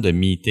centaines de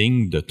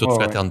meetings de toutes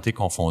fraternités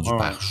confondues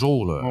par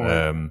jour,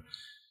 là.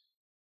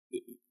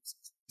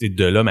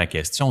 De là ma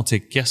question, tu sais,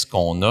 qu'est-ce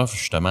qu'on offre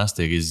justement à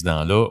ces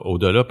résidents-là,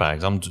 au-delà, par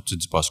exemple,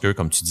 du post-cure,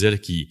 comme tu disais,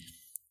 qui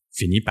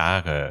finit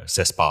par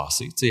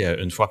s'espacer. Tu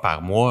sais, une fois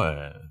par mois,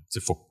 tu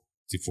sais,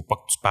 faut pas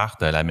que tu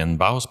partes à la mine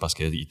basse parce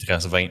qu'il te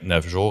reste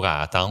 29 jours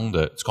à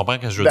attendre. Tu comprends ce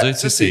que je veux dire?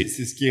 Ça, c'est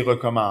ce qui est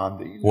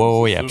recommandé.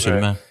 Oui,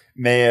 absolument.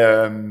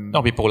 Mais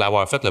non, puis pour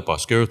l'avoir fait, le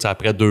post-cure, tu sais,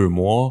 après 2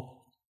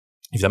 mois,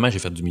 évidemment, j'ai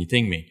fait du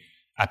meeting, mais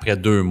après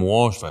 2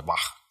 mois, je fais, bah,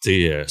 tu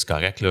sais, c'est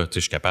correct, là, tu sais,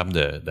 je suis capable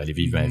d'aller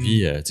vivre ma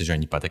vie, tu sais, j'ai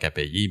une hypothèque à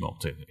payer, bon,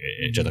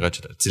 etc.,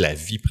 etc. Tu sais, la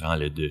vie prend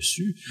le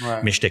dessus.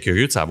 Ouais. Mais j'étais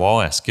curieux de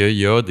savoir, est-ce qu'il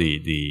y a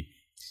des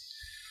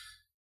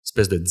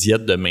espèces de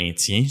diète de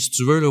maintien, si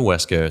tu veux, là, ou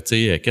est-ce que,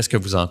 tu sais, qu'est-ce que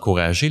vous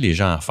encouragez les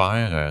gens à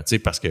faire, tu sais,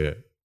 parce que,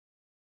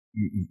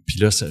 puis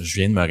là, je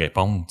viens de me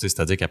répondre, tu sais,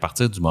 c'est-à-dire qu'à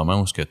partir du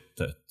moment où ce que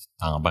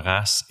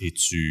t'embrasses et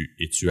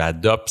tu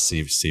adoptes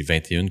ces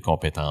 21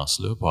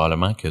 compétences-là,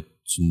 probablement que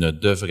tu ne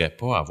devrais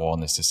pas avoir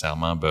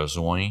nécessairement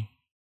besoin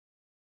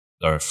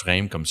d'un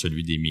frame comme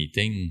celui des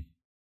meetings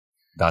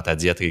dans ta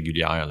diète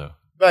régulière, là.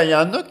 Ben, il y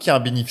en a qui en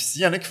bénéficient,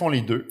 il y en a qui font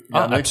les deux. Il y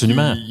en a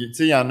absolument. Tu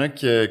sais, il y en a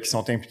qui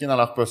sont impliqués dans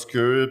leur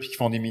post-cure puis qui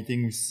font des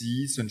meetings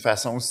aussi. C'est une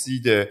façon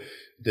aussi de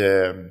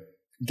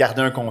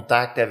garder un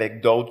contact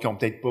avec d'autres qui ont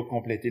peut-être pas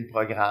complété le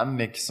programme,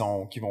 mais qui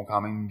vont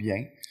quand même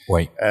bien.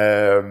 Oui.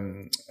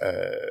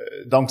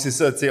 Donc, c'est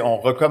ça, tu sais, on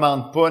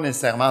recommande pas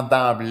nécessairement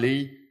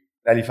d'emblée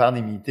d'aller faire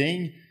des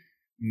meetings,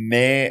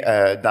 mais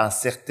dans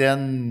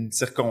certaines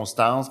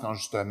circonstances, quand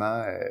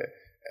justement,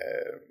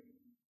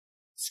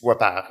 soit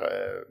par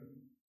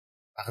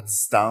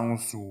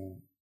distance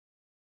ou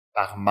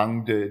par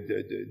manque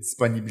de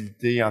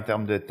disponibilité en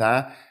termes de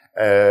temps,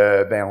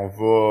 ben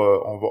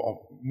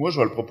moi je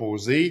vais le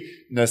proposer,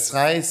 ne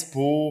serait-ce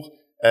pour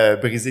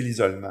briser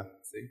l'isolement.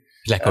 T'sais.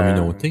 Puis la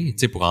communauté, tu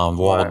sais, pour en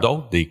voir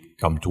d'autres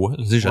comme toi,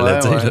 tu sais, j'allais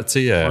dire,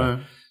 tu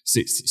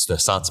sais, ce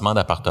sentiment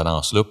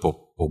d'appartenance-là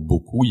pour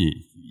beaucoup,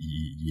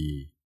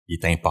 il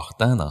est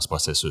important dans ce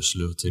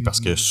processus-là, tu sais,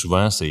 parce que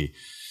souvent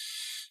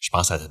je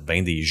pense à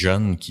bien des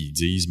jeunes qui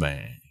disent, ben,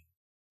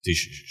 tu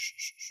sais,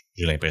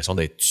 j'ai l'impression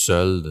d'être tout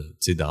seul,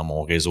 tu sais, dans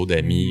mon réseau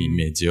d'amis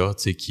immédiats,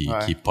 tu sais, qui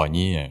est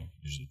pogné,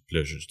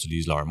 là,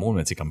 j'utilise leur mot,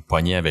 mais tu sais, comme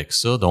pogné avec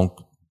ça. Donc,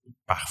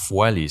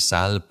 parfois, les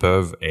salles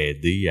peuvent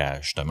aider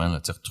à, justement,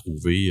 là, tu sais,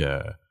 retrouver,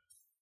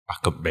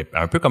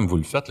 un peu comme vous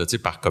le faites, là, tu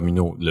sais, par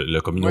le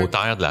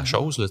communautaire de la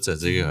chose, là,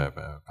 c'est-à-dire,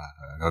 par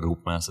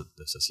regroupement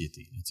de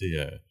société, tu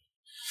sais,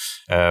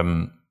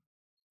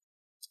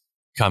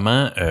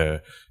 comment,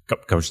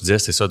 comme je disais,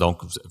 c'est ça.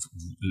 Donc,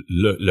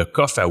 le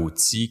coffre à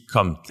outils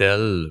comme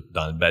tel,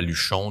 dans le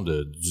baluchon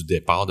du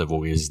départ de vos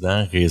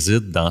résidents,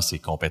 réside dans ces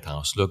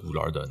compétences-là que vous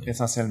leur donnez.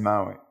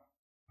 Essentiellement, oui.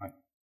 Ouais.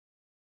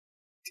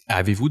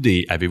 Avez-vous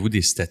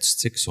des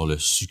statistiques sur le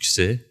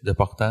succès de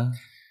Portage?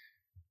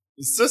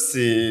 Ça,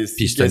 c'est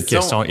une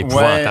question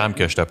épouvantable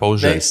que je te pose,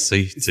 je le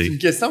sais. C'est une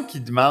question qui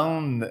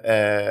demande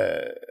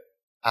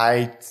à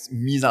être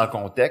mise en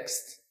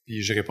contexte.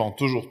 Puis je réponds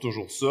toujours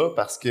ça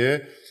parce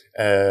que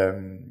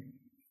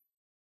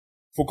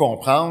faut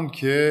comprendre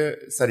que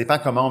ça dépend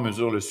comment on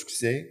mesure le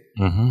succès.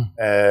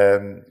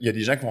 Mm-hmm. Il y a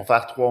des gens qui vont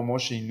faire 3 mois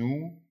chez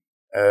nous,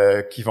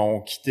 qui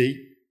vont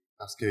quitter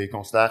parce qu'ils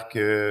considèrent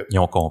que... Ils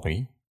ont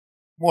compris.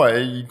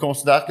 Ouais, ils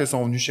considèrent qu'ils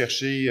sont venus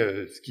chercher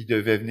ce qu'ils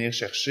devaient venir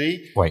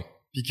chercher. Ouais.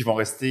 Puis qui vont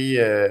rester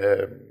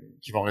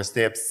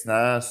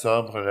abstinents,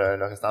 sobres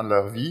le restant de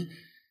leur vie.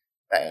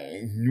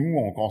 Ben, nous,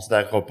 on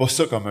considérera pas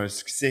ça comme un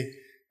succès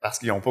parce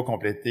qu'ils n'ont pas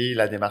complété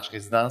la démarche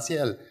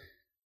résidentielle.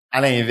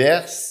 À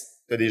l'inverse,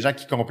 t'as des gens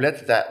qui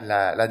complètent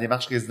la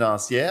démarche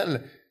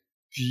résidentielle,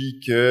 puis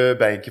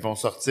qui vont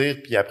sortir,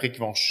 puis après qui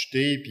vont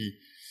chuter, puis...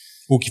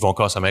 Ou qui vont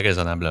consommer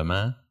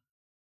raisonnablement.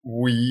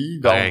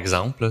 Oui, donc... Par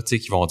exemple, tu sais,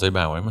 qui vont dire,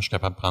 ben ouais, moi je suis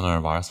capable de prendre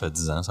un verre, ça fait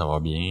 10 ans, ça va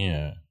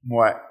bien.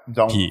 Ouais,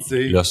 donc,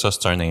 puis là, ça,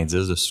 c'est un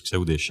indice de succès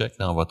ou d'échec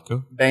dans votre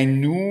cas?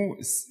 Ben nous,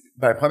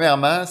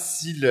 premièrement,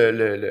 si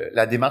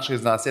la démarche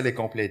résidentielle est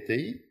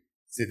complétée,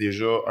 c'est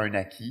déjà un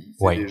acquis,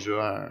 c'est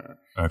déjà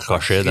un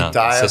crochet dans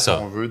c'est ça.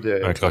 Si on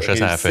veut un crochet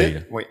sur la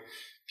feuille. Oui.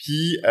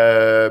 Puis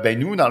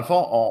nous, dans le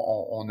fond,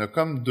 on a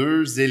comme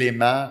 2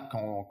 éléments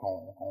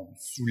qu'on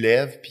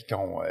soulève puis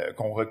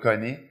qu'on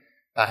reconnaît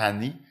par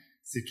année.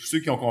 C'est tous ceux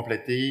qui ont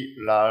complété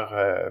leur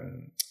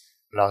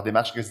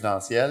démarche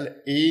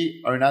résidentielle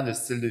et 1 an de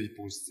style de vie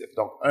positif.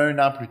 Donc 1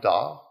 an plus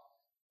tard,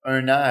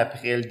 1 an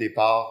après le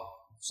départ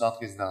du centre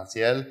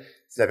résidentiel,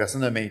 si la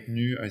personne a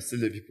maintenu un style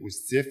de vie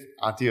positif,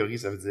 en théorie,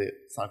 ça veut dire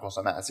sans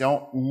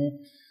consommation,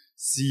 ou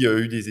s'il y a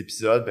eu des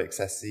épisodes, ben, que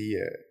ça s'est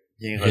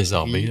bien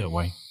résorbé, là,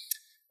 ouais.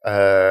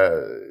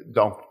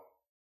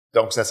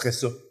 Donc, ça serait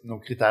ça, nos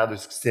critères de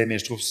succès. Mais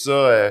je trouve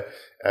ça,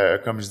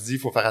 comme je dis, il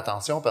faut faire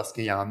attention parce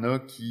qu'il y en a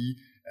qui,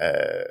 tu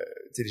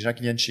sais, les gens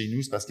qui viennent chez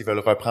nous, c'est parce qu'ils veulent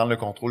reprendre le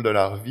contrôle de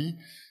leur vie.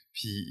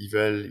 puis ils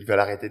veulent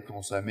arrêter de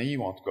consommer,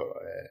 ou en tout cas,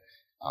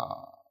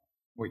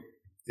 oui.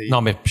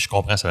 Non, mais je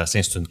comprends,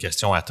 Sébastien, c'est une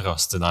question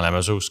atroce, dans la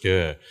mesure où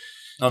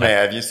non, mais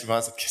elle vient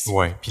souvent, cette question.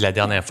 Oui, puis la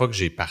dernière fois que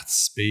j'ai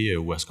participé,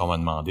 où est-ce qu'on m'a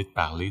demandé de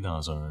parler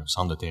dans un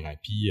centre de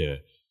thérapie,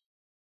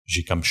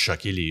 j'ai comme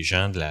choqué les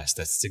gens de la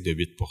statistique de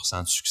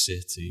 8% de succès,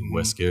 tu sais, où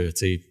est-ce que, tu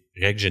sais,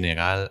 règle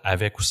générale,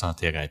 avec ou sans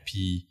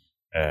thérapie,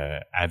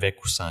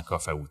 avec ou sans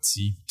coffre à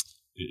outils,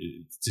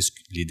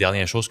 les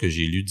dernières choses que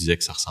j'ai lues disaient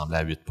que ça ressemblait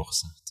à 8%.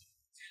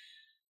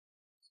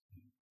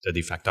 T'as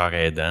des facteurs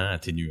aidants,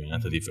 atténuants,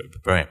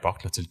 peu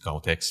importe, là, le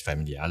contexte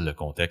familial, le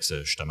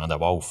contexte, justement,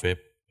 d'avoir fait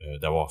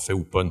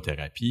ou pas une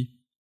thérapie,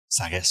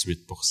 ça reste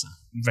 8%.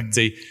 Fait que,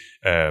 tu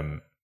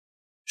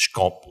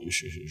sais,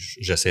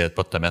 j'essayais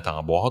pas de te mettre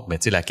en boîte, mais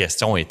tu sais, la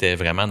question était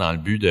vraiment dans le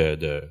but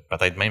de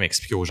peut-être même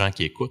expliquer aux gens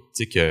qui écoutent,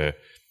 tu sais, que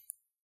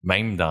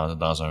même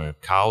dans un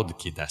cadre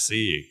qui est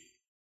assez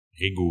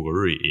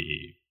rigoureux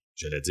et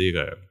j'allais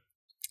dire,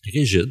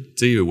 rigide,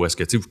 tu sais, où est-ce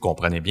que, tu sais, vous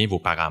comprenez bien vos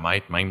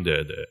paramètres, même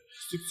de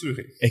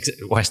structuré.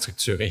 Ouais,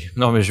 structuré.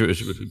 Non, mais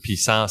puis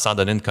sans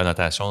donner une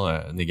connotation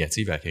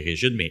négative avec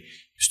rigide, mais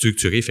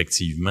structuré,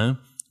 effectivement,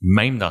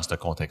 même dans ce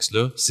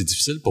contexte-là, c'est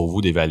difficile pour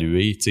vous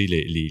d'évaluer, tu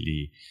sais,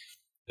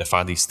 de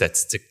faire des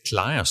statistiques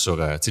claires sur,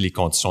 tu sais, les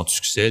conditions de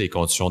succès, les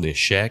conditions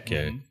d'échec.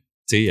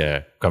 Tu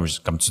sais, comme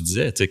tu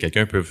disais, tu sais,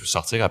 quelqu'un peut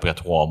sortir après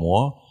 3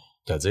 mois,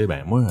 te dire,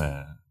 ben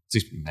moi, tu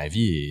sais, ma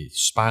vie est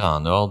super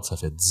en ordre, ça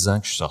fait 10 ans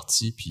que je suis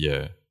sorti, puis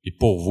et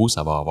pour vous,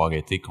 ça va avoir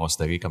été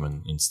considéré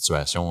comme une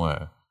situation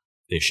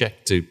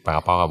d'échec, tu sais, par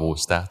rapport à vos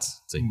stats.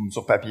 Tu sais.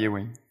 Sur papier,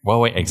 oui.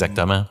 Oui,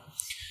 exactement.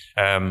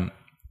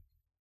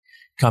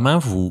 Comment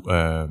vous...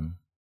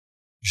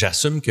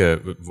 j'assume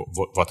que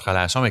votre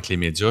relation avec les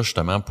médias,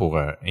 justement, pour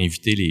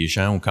inviter les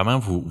gens, ou comment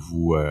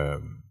vous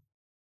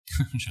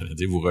j'allais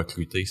dire vous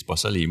recrutez, c'est pas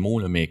ça les mots,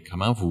 là, mais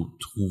comment vous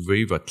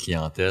trouvez votre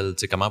clientèle?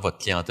 Tu sais, comment votre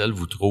clientèle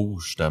vous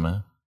trouve, justement?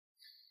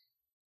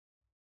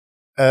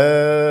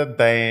 Au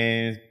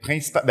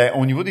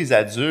niveau des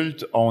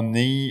adultes, on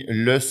est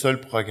le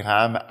seul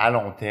programme à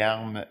long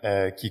terme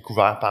qui est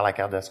couvert par la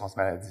carte d'assurance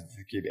maladie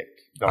du Québec.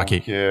 Donc,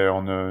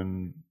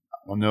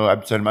 on a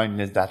habituellement une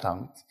liste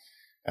d'attente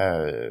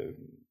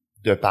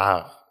de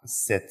par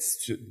cette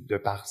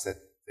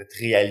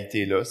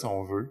réalité-là, si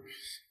on veut.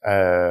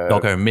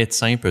 Donc, un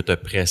médecin peut te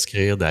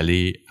prescrire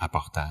d'aller à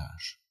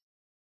Portage.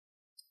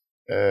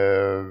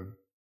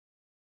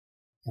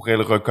 Pourrait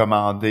le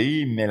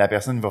recommander, mais la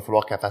personne, il va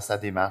falloir qu'elle fasse sa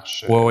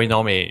démarche. Oui,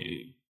 non, mais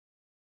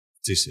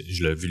tu sais,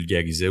 je le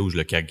vulgarisais ou je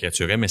le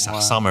caricaturais, mais ça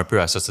ressemble un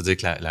peu à ça. C'est-à-dire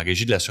que la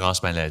Régie de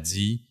l'assurance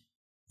maladie,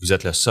 vous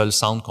êtes le seul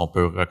centre qu'on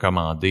peut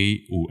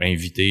recommander ou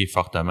inviter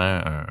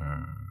fortement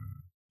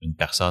une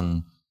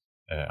personne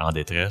en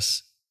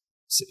détresse.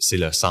 C'est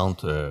le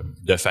centre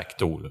de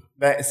facto, là.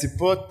 Ben, c'est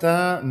pas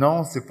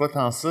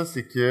tant ça,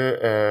 c'est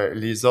que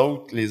les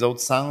autres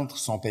centres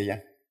sont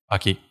payants.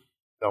 OK.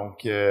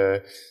 Donc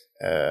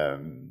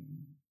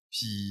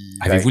puis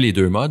avez-vous les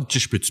deux modes? Tu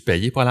sais, je peux-tu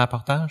payer pour aller à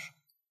Portage?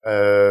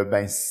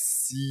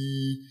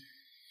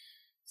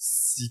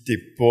 Si t'es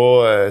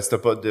pas si t'as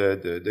pas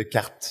de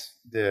carte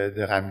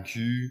de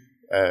RAMQ,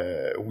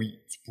 oui,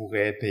 tu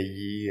pourrais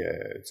payer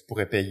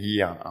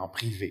en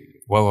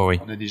privé. Oui.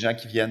 On a des gens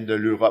qui viennent de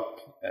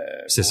l'Europe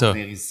pour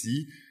venir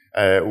ici,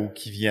 ou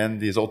qui viennent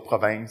des autres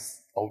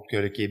provinces autres que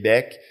le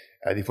Québec.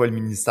 Des fois, le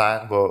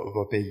ministère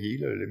va payer,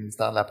 le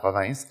ministère de la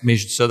province. Mais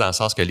je dis ça dans le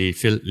sens que les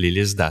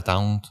listes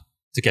d'attente, tu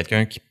sais,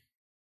 quelqu'un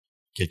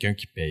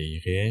qui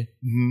payerait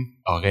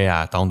aurait à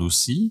attendre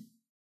aussi.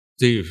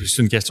 Tu sais,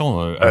 c'est une question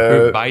un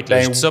peu bête.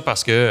 Là. Je dis ça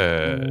parce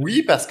que...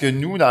 Oui, parce que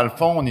nous, dans le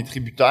fond, on est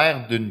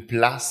tributaire d'une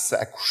place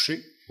à coucher.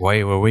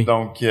 Oui.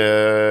 Donc,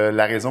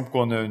 la raison pour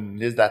qu'on a une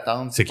liste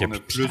d'attente, c'est qu'on a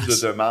plus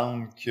de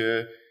demandes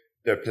que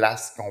de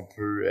places qu'on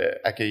peut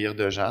accueillir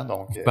de gens.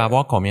 Donc, vous pouvez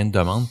avoir combien de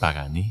demandes par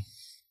année?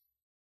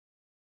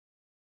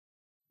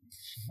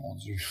 Mon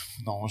Dieu,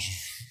 non,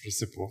 je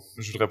sais pas.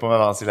 Je voudrais pas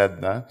m'avancer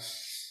là-dedans.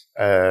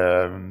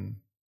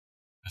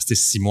 C'était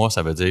 6 mois,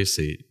 ça veut dire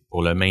c'est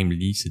pour le même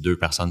lit, c'est 2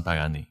 personnes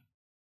par année.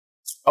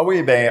 Ah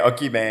oui,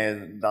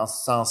 dans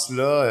ce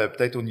sens-là,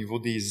 peut-être au niveau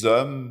des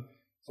hommes,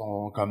 ils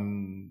sont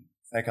comme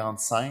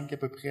 55 à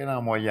peu près là,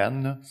 en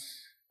moyenne.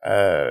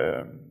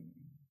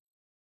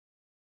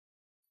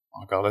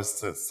 Encore là,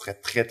 ce serait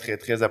très, très,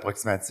 très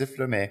approximatif,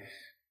 là, mais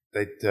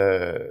peut-être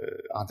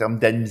en termes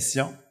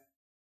d'admission.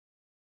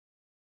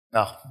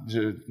 Non.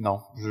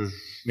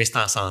 Mais c'est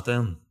en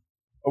centaines.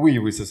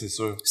 Oui, ça c'est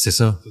sûr. C'est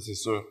ça. Ça c'est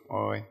sûr,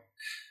 oui.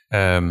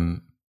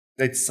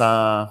 Peut-être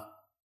 100...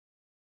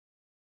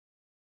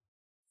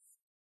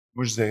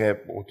 Moi, je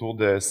dirais autour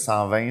de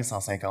 120,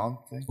 150.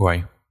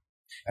 Oui.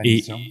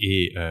 Et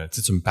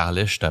tu me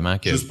parlais justement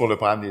que... Juste pour le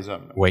programme des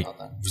hommes. Là, oui.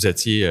 Vous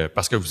étiez...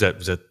 parce que vous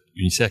êtes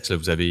unisexe, là,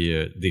 vous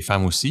avez des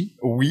femmes aussi?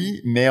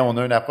 Oui, mais on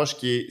a une approche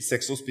qui est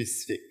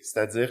sexo-spécifique.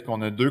 C'est-à-dire qu'on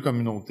a 2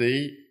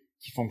 communautés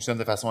qui fonctionnent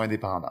de façon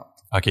indépendante.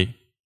 OK.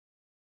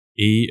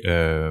 Et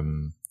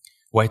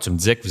Ouais, tu me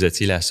disais que vous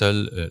étiez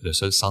le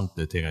seul centre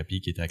de thérapie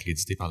qui était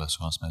accrédité par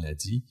l'assurance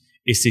maladie.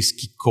 Et c'est ce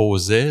qui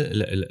causait, tu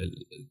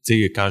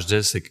sais, quand je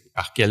disais c'est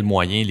par quels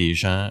moyens les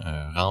gens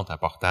rentrent à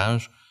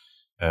Portage.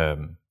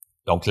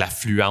 Donc,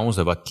 l'affluence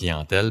de votre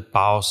clientèle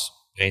passe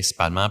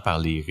principalement par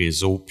les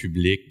réseaux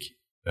publics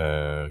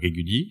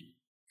réguliers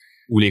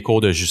ou les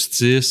cours de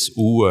justice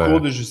ou... Cours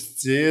de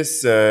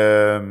justice,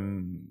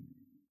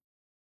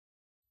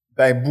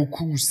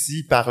 beaucoup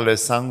aussi par le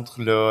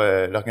centre,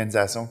 là,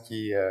 l'organisation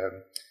qui est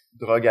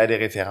Drogue à des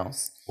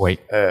références. Oui.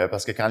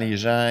 Parce que quand les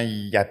gens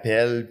ils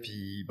appellent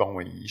puis bon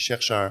ils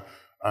cherchent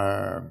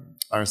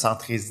un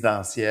centre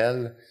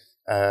résidentiel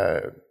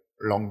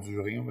longue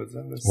durée on va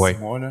dire là, 6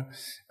 mois là,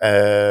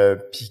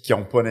 puis qui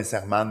ont pas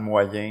nécessairement de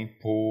moyens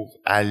pour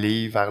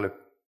aller vers le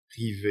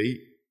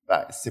privé,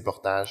 c'est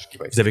Portage qui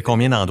va être. Vous avez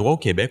combien d'endroits au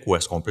Québec où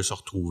est-ce qu'on peut se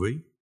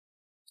retrouver?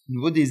 Au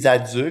niveau des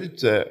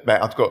adultes,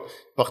 en tout cas,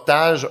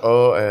 Portage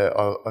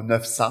a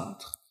 9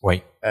 centres.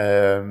 Oui.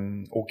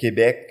 Au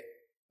Québec,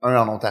 un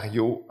en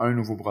Ontario, un au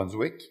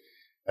Nouveau-Brunswick.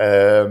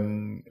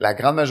 La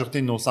grande majorité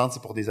de nos centres,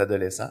 c'est pour des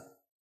adolescents.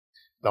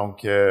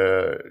 Donc,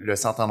 le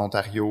centre en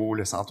Ontario,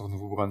 le centre au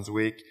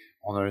Nouveau-Brunswick,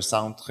 on a un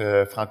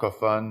centre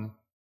francophone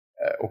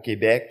au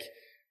Québec.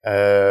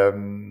 À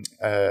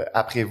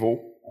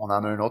Prévost, on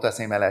en a un autre à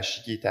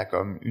Saint-Malachie qui est à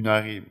comme une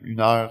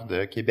heure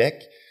de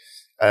Québec.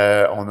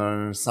 On a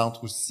un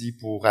centre aussi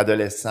pour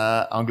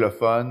adolescents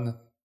anglophones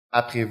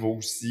à Prévost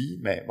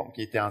aussi, mais bon,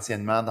 qui était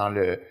anciennement dans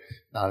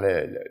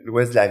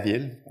l'ouest de la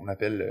ville, on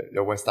appelle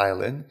le West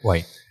Island.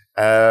 Oui.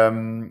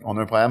 On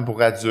a un programme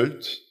pour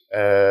adultes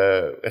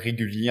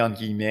régulier entre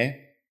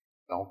guillemets.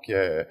 Donc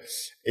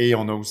et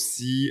on a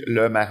aussi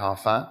le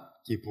mère-enfant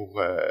qui est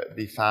pour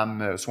des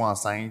femmes soit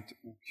enceintes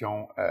ou qui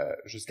ont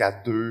jusqu'à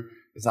 2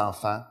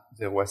 enfants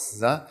 0 à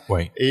 6 ans.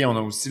 Oui. Et on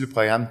a aussi le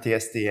programme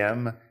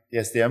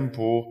TSTM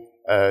pour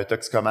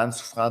toxicomanes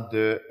souffrant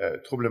de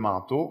troubles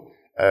mentaux.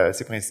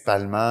 C'est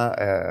principalement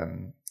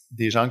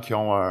des gens qui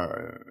ont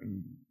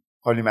une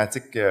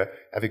problématique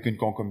avec une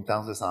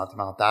concomitance de santé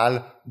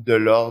mentale de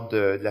l'ordre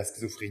de la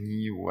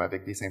schizophrénie ou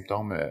avec des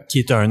symptômes... Qui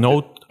est un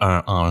autre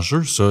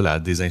enjeu, ça, la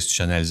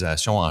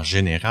désinstitutionnalisation en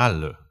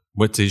général. Là.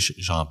 Moi, tu sais,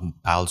 j'en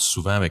parle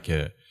souvent avec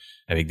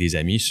des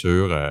amis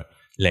sur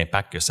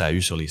l'impact que ça a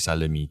eu sur les salles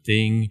de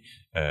meeting,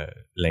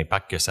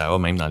 l'impact que ça a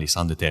même dans les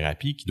centres de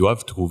thérapie, qui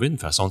doivent trouver une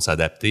façon de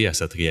s'adapter à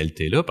cette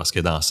réalité-là, parce que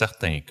dans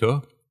certains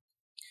cas,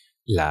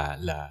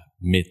 la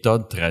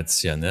méthode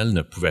traditionnelle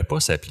ne pouvait pas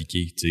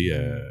s'appliquer. Tu sais,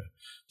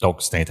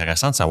 donc, c'est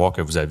intéressant de savoir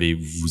que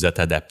vous êtes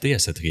adapté à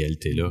cette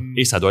réalité-là.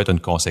 Et ça doit être une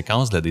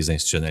conséquence de la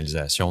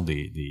désinstitutionnalisation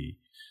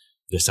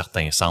de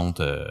certains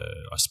centres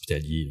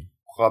hospitaliers.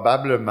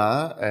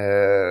 Probablement,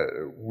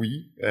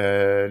 oui.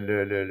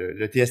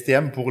 Le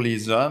TSTM pour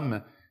les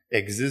hommes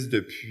existe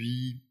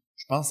depuis,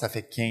 je pense, ça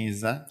fait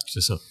 15 ans.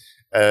 C'est ça.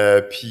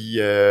 Puis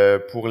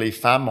pour les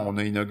femmes, on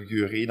a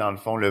inauguré dans le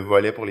fond le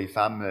volet pour les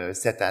femmes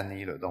cette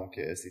année, là, donc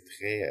c'est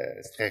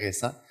très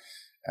récent.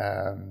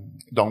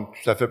 Donc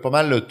ça fait pas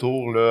mal le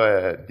tour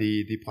là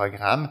des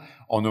programmes.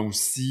 On a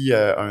aussi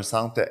un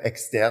centre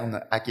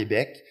externe à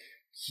Québec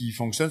qui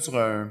fonctionne sur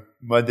un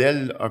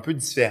modèle un peu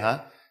différent.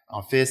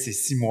 En fait, c'est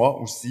 6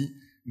 mois aussi,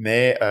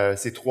 mais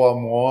c'est 3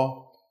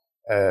 mois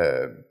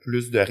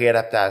plus de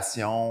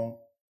réadaptation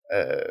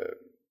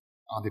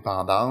en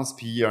dépendance,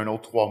 puis un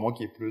autre 3 mois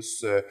qui est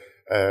plus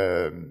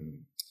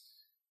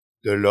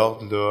de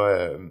l'ordre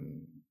là,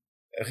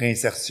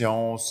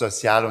 réinsertion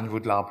sociale au niveau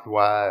de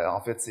l'emploi.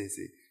 En fait,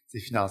 c'est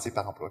financé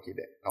par Emploi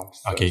Québec. Donc,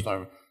 c'est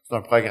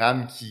un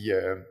programme qui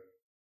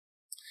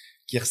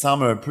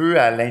ressemble un peu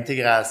à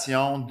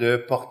l'intégration de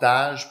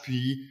Portage,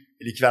 puis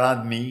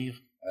l'équivalent de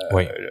MIR,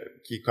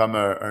 qui est comme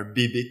un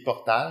bébé de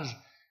Portage.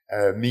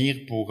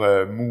 MIR pour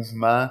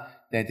Mouvement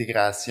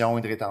d'intégration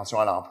et de rétention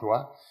à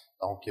l'emploi.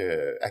 Donc,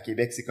 à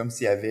Québec, c'est comme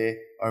s'il y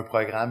avait un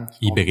programme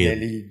qui combinait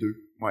les deux.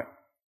 Ouais.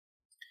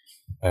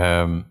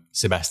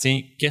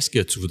 Sébastien, qu'est-ce que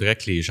tu voudrais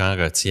que les gens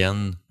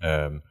retiennent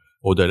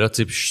au-delà, tu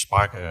sais, puis je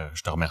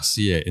te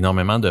remercie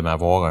énormément de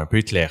m'avoir un peu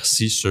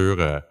éclairci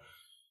sur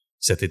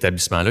cet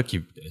établissement-là qui,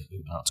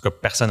 en tout cas,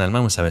 personnellement,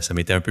 moi, ça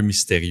m'était un peu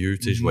mystérieux.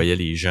 Tu sais, je voyais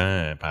les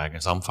gens, par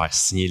exemple, faire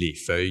signer les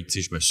feuilles.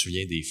 Tu sais, je me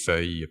souviens des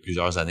feuilles. Il y a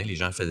plusieurs années, les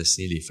gens faisaient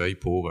signer les feuilles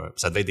pour...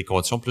 ça devait être des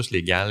conditions plus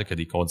légales que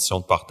des conditions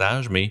de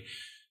portage, mais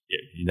il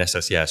y a une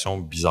association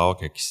bizarre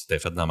qui s'était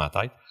faite dans ma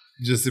tête.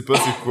 Je sais pas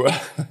c'est quoi.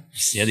 Ils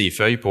signaient des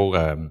feuilles pour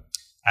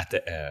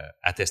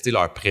attester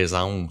leur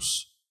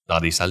présence dans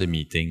des salles de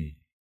meeting.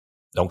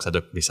 Donc, ça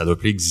doit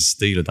plus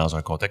exister là, dans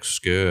un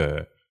contexte où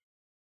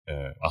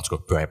en tout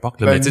cas, peu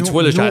importe. Là, mais tu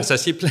vois, j'ai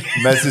associé plein.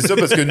 Ben c'est ça,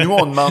 parce que nous,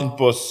 on demande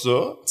pas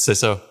ça. C'est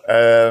ça.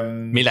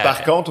 Mais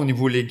par contre, au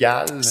niveau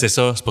légal... C'est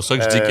ça. C'est pour ça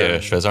que je dis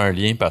que je faisais un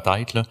lien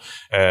peut-être.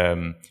 Là.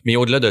 Mais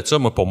au-delà de ça,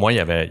 pour moi, il y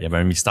avait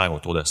un mystère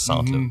autour de ce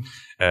centre-là.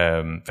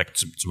 Fait que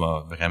tu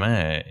m'as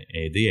vraiment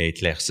aidé à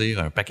éclaircir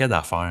un paquet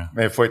d'affaires.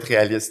 Mais il faut être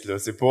réaliste, là.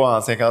 C'est pas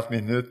en 50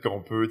 minutes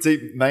qu'on peut... Tu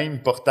sais,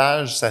 même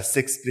portage, ça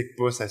s'explique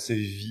pas, ça se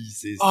vit.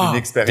 C'est une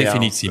expérience.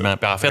 Définitivement.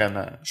 Puis en fait,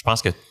 je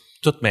pense que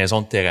toute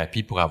maison de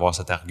thérapie pour avoir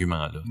cet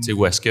argument-là. Tu sais,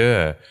 où est-ce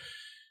que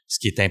ce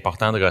qui est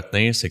important de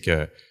retenir, c'est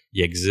que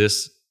il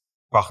existe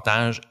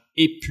Portage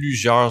et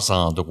plusieurs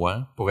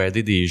endroits pour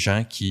aider des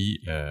gens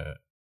qui,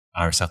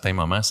 à un certain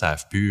moment,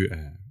 savent plus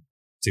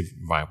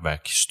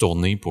vers qui se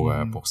tourner pour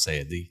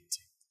s'aider.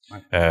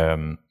 Ouais.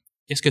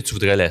 Qu'est-ce que tu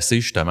voudrais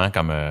laisser justement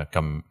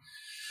comme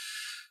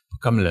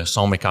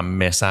leçon, mais comme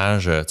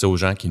message aux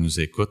gens qui nous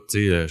écoutent?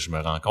 Je me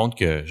rends compte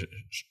que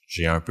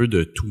j'ai un peu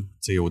de tout.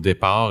 Au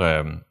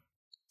départ,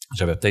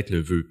 j'avais peut-être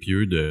le vœu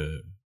pieux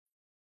de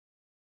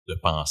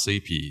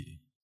penser,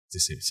 puis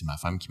c'est ma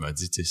femme qui m'a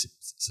dit,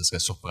 ce serait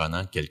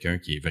surprenant que quelqu'un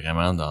qui est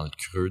vraiment dans le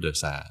creux de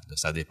sa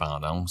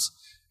dépendance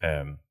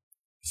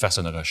fasse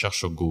une recherche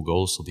sur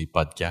Google sur des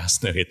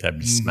podcasts de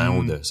rétablissement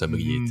ou de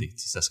sobriété.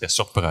 Ça serait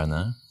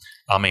surprenant.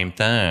 En même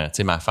temps,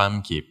 ma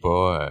femme qui est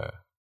pas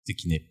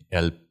qui n'est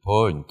elle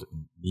pas une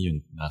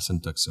ancienne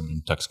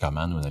une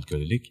toxicomane ou un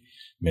alcoolique,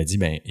 m'a dit,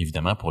 ben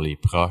évidemment, pour les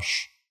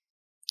proches,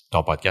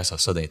 ton podcast a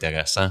ça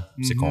d'intéressant.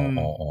 C'est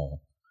qu'on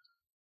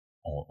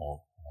on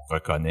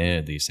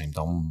reconnaît des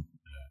symptômes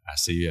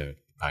assez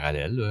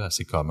parallèles, là,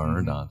 assez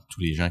communs dans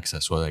tous les gens qui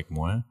s'assoient avec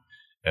moi.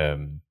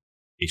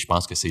 Et je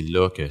pense que c'est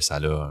là que ça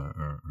a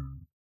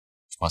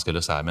je pense que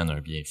là, ça amène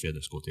un bienfait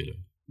de ce côté-là.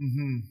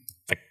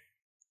 Fait que,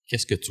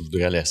 qu'est-ce que tu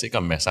voudrais laisser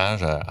comme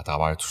message à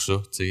travers tout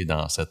ça,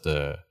 dans cet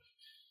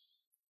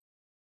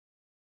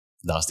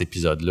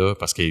épisode-là?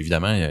 Parce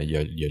qu'évidemment, il y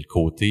a le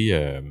côté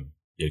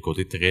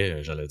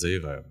très, j'allais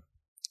dire,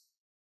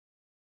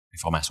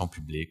 information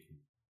publique,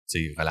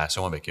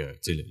 relation avec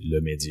le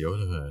média.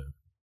 Là,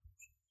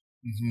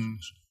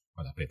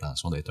 pas la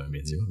prétention d'être un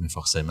média, mais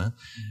forcément.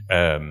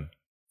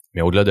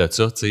 Mais au-delà de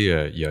ça,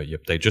 il y a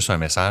peut-être juste un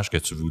message que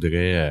tu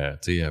voudrais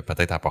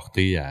peut-être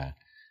apporter à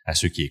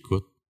ceux qui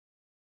écoutent.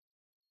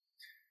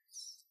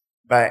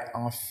 Ben,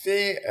 en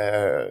fait,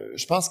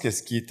 je pense que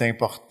ce qui est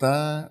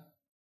important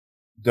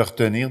de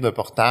retenir de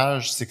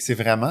Portage, c'est que c'est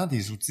vraiment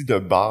des outils de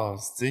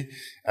base.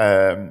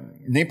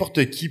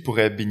 N'importe qui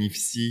pourrait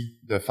bénéficier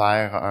de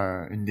faire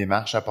une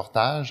démarche à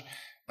Portage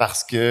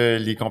parce que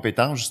les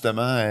compétences,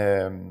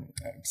 justement,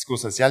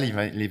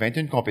 psychosociales, les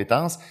 21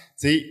 compétences,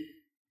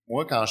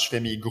 moi, quand je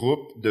fais mes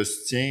groupes de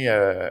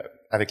soutien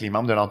avec les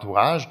membres de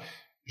l'entourage,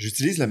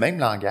 j'utilise le même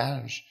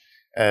langage.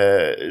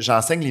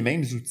 J'enseigne les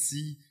mêmes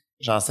outils,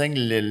 j'enseigne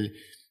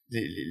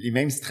les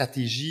mêmes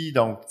stratégies.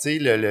 Donc,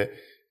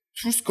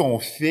 tout ce qu'on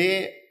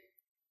fait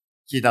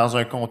qui est dans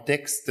un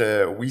contexte,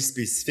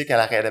 spécifique à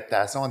la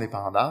réadaptation en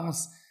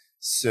dépendance,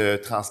 se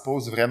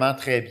transpose vraiment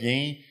très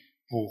bien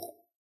pour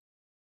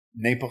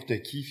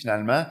n'importe qui,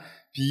 finalement.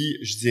 Puis,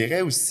 je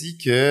dirais aussi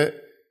que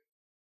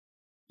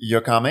il y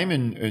a quand même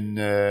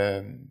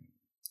il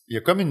y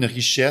a comme une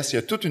richesse, il y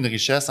a toute une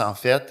richesse, en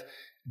fait,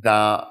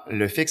 dans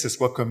le fait que ce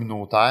soit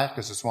communautaire,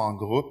 que ce soit en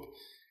groupe,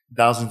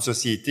 dans une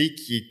société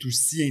qui est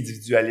aussi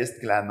individualiste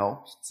que la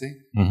nôtre,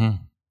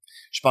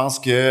 Je pense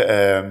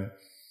que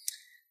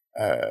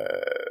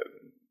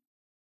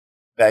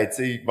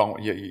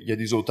il y a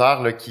des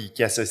auteurs là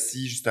qui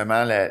associent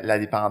justement la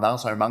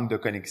dépendance à un manque de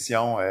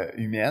connexion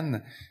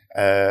humaine.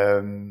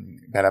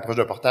 L'approche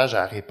de Portage,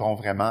 elle répond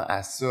vraiment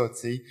à ça,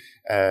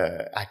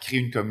 à créer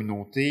une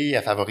communauté,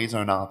 elle favorise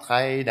une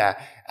entraide,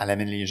 elle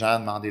amène les gens à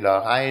demander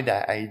leur aide,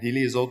 à aider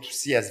les autres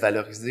aussi à se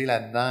valoriser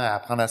là-dedans, à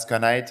apprendre à se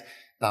connaître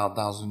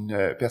dans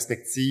une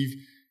perspective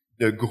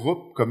de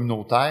groupe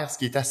communautaire, ce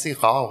qui est assez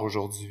rare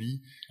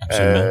aujourd'hui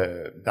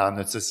dans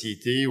notre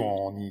société où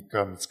on est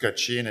comme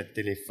scotché à notre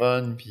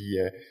téléphone, puis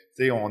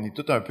on est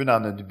tout un peu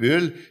dans notre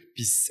bulle,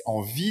 puis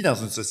on vit dans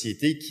une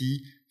société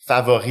qui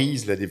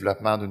favorise le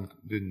développement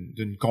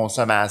d'une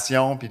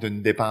consommation puis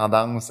d'une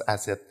dépendance à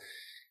cette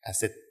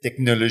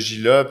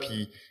technologie-là,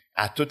 puis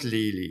à toute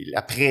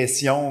la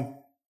pression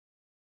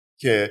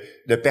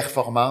de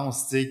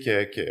performance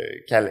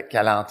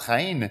qu'elle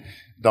entraîne.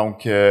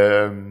 Donc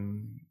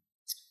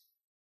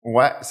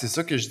ouais, c'est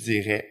ça que je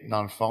dirais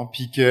dans le fond,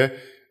 puis que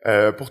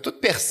pour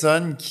toute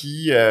personne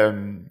qui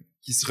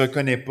se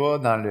reconnaît pas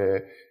dans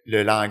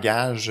le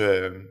langage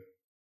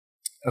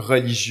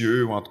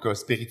religieux ou en tout cas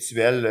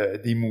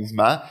spirituel des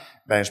mouvements,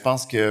 ben je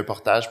pense que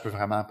Portage peut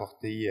vraiment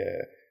apporter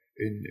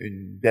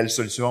une belle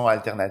solution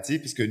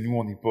alternative, puisque nous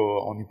on n'est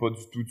pas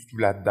du tout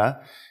là-dedans.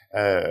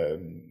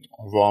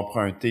 On va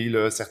emprunter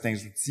là certains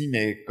outils,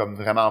 mais comme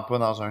vraiment pas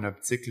dans une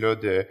optique là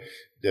de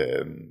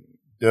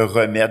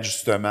remettre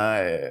justement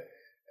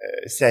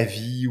sa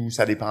vie ou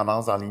sa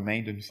dépendance dans les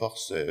mains d'une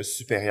force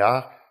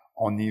supérieure.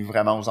 On est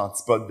vraiment aux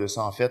antipodes de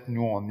ça en fait.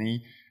 Nous on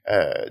est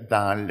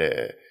dans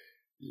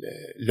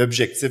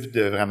l'objectif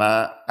de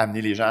vraiment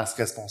amener les gens à se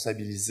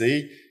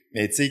responsabiliser.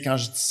 Mais tu sais, quand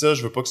je dis ça,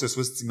 je veux pas que ce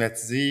soit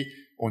stigmatisé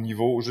au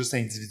niveau juste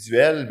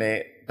individuel,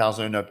 mais dans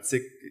une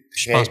optique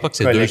très Je pense pas que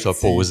c'est collective. deux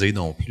opposés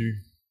non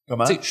plus.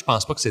 Comment? Tu sais, je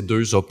pense pas que c'est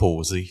deux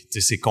opposés. Tu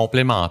sais, c'est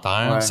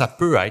complémentaire. Ouais. Ça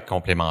peut être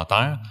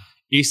complémentaire.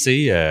 Et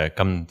c'est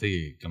comme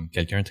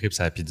quelqu'un tripe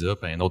sur la pizza,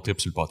 puis un autre tripe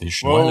sur le pâté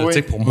chinois. Tu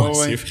sais, pour moi,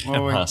 c'est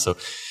vraiment ça.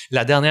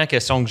 La dernière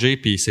question que j'ai,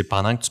 puis c'est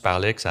pendant que tu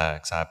parlais que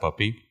ça a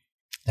popé.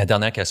 La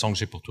dernière question que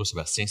j'ai pour toi,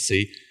 Sébastien,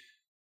 c'est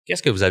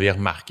qu'est-ce que vous avez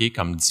remarqué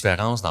comme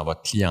différence dans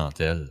votre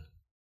clientèle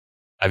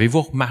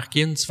Avez-vous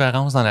remarqué une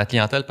différence dans la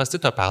clientèle? Parce que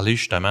tu as parlé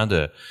justement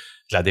de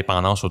la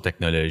dépendance aux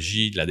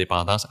technologies, de la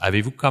dépendance.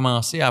 Avez-vous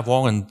commencé à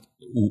avoir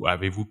ou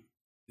avez-vous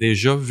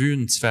déjà vu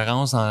une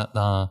différence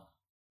dans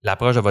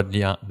l'approche de votre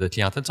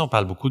clientèle? Tu sais, on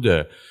parle beaucoup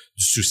du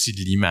souci de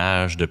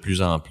l'image de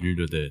plus en plus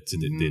là,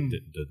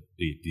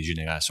 des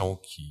générations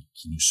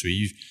qui nous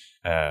suivent,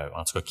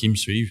 en tout cas qui me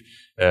suivent.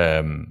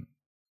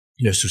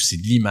 Le souci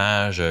de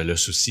l'image, le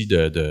souci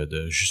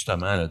de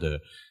justement là,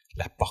 de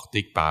la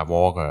portée que peut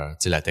avoir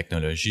la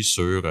technologie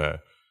sur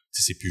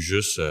c'est plus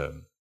juste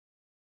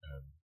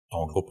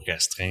ton groupe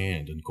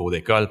restreint d'une cour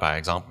d'école, par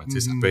exemple. Mais,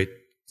 ça peut être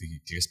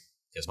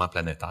quasiment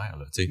planétaire.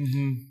 Là,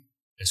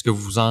 Est-ce que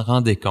vous vous en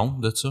rendez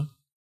compte de ça?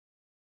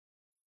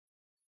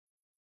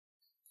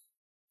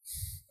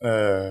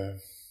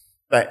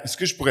 Ce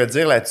que je pourrais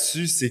dire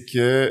là-dessus, c'est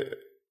que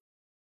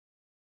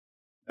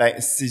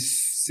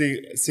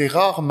c'est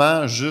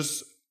rarement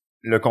juste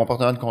le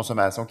comportement de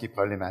consommation qui est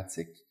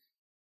problématique.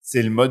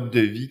 C'est le mode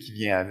de vie qui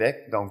vient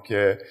avec. Donc,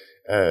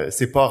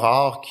 c'est pas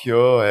rare qu'il y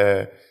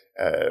a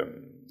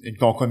une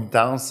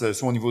concomitance,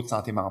 soit au niveau de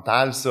santé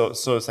mentale, ça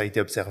a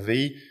été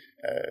observé,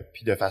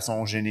 puis de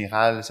façon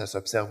générale, ça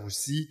s'observe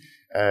aussi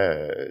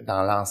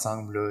dans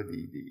l'ensemble là,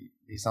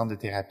 des centres de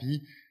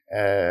thérapie.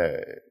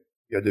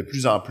 Il y a de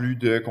plus en plus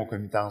de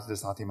concomitance de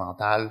santé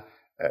mentale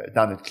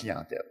dans notre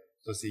clientèle.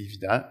 Ça, c'est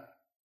évident.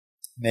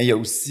 Mais il y a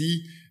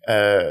aussi,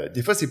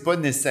 des fois, c'est pas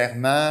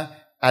nécessairement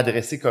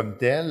adressé comme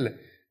tel,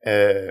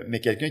 mais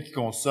quelqu'un qui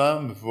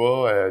consomme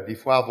va des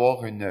fois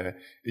avoir une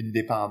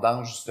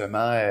dépendance,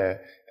 justement,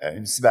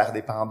 une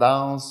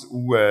cyberdépendance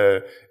ou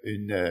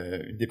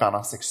une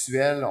dépendance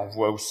sexuelle. On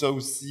voit ça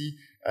aussi.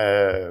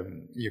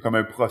 Il y a comme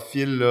un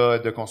profil là,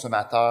 de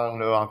consommateur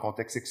là, en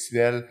contexte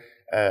sexuel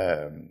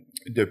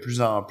de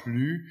plus en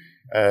plus.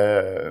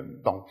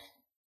 Donc,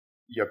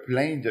 il y a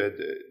plein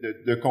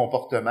de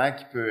comportements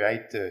qui peuvent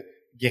être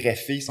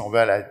greffés, si on veut,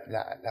 à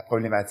la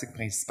problématique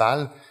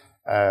principale.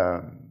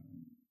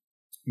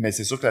 Mais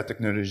c'est sûr que la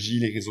technologie,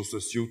 les réseaux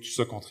sociaux, tout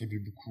ça contribue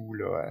beaucoup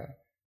là,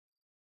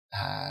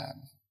 à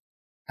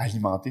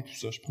alimenter tout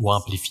ça, je pense. Ou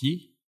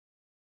amplifier?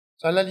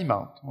 Ça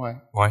l'alimente, ouais.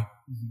 Ouais.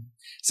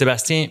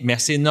 Sébastien,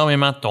 merci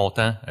énormément de ton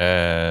temps.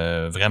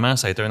 Vraiment,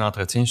 ça a été un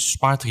entretien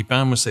super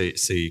trippant. Moi,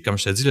 c'est comme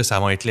je te dis, là, ça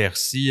m'a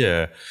éclairci.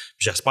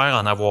 J'espère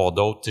en avoir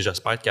d'autres.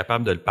 J'espère être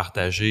capable de le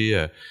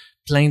partager.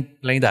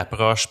 Plein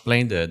d'approches,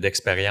 plein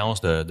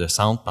d'expériences de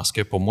centre, parce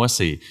que pour moi,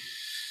 c'est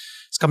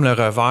comme le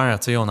revers.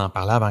 Tu sais, on en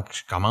parlait avant que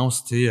je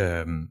commence. Tu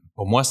sais,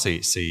 pour moi, c'est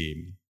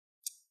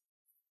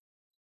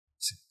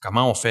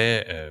comment on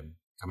fait,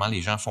 comment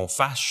les gens font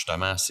face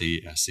justement à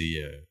ces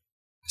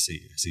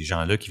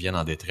gens-là qui viennent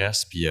en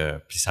détresse, puis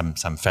ça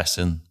me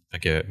fascine. Fait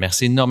que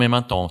merci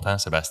énormément de ton temps,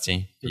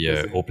 Sébastien, puis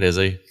au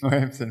plaisir. Oui,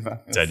 absolument.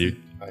 Merci. Salut.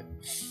 Ouais.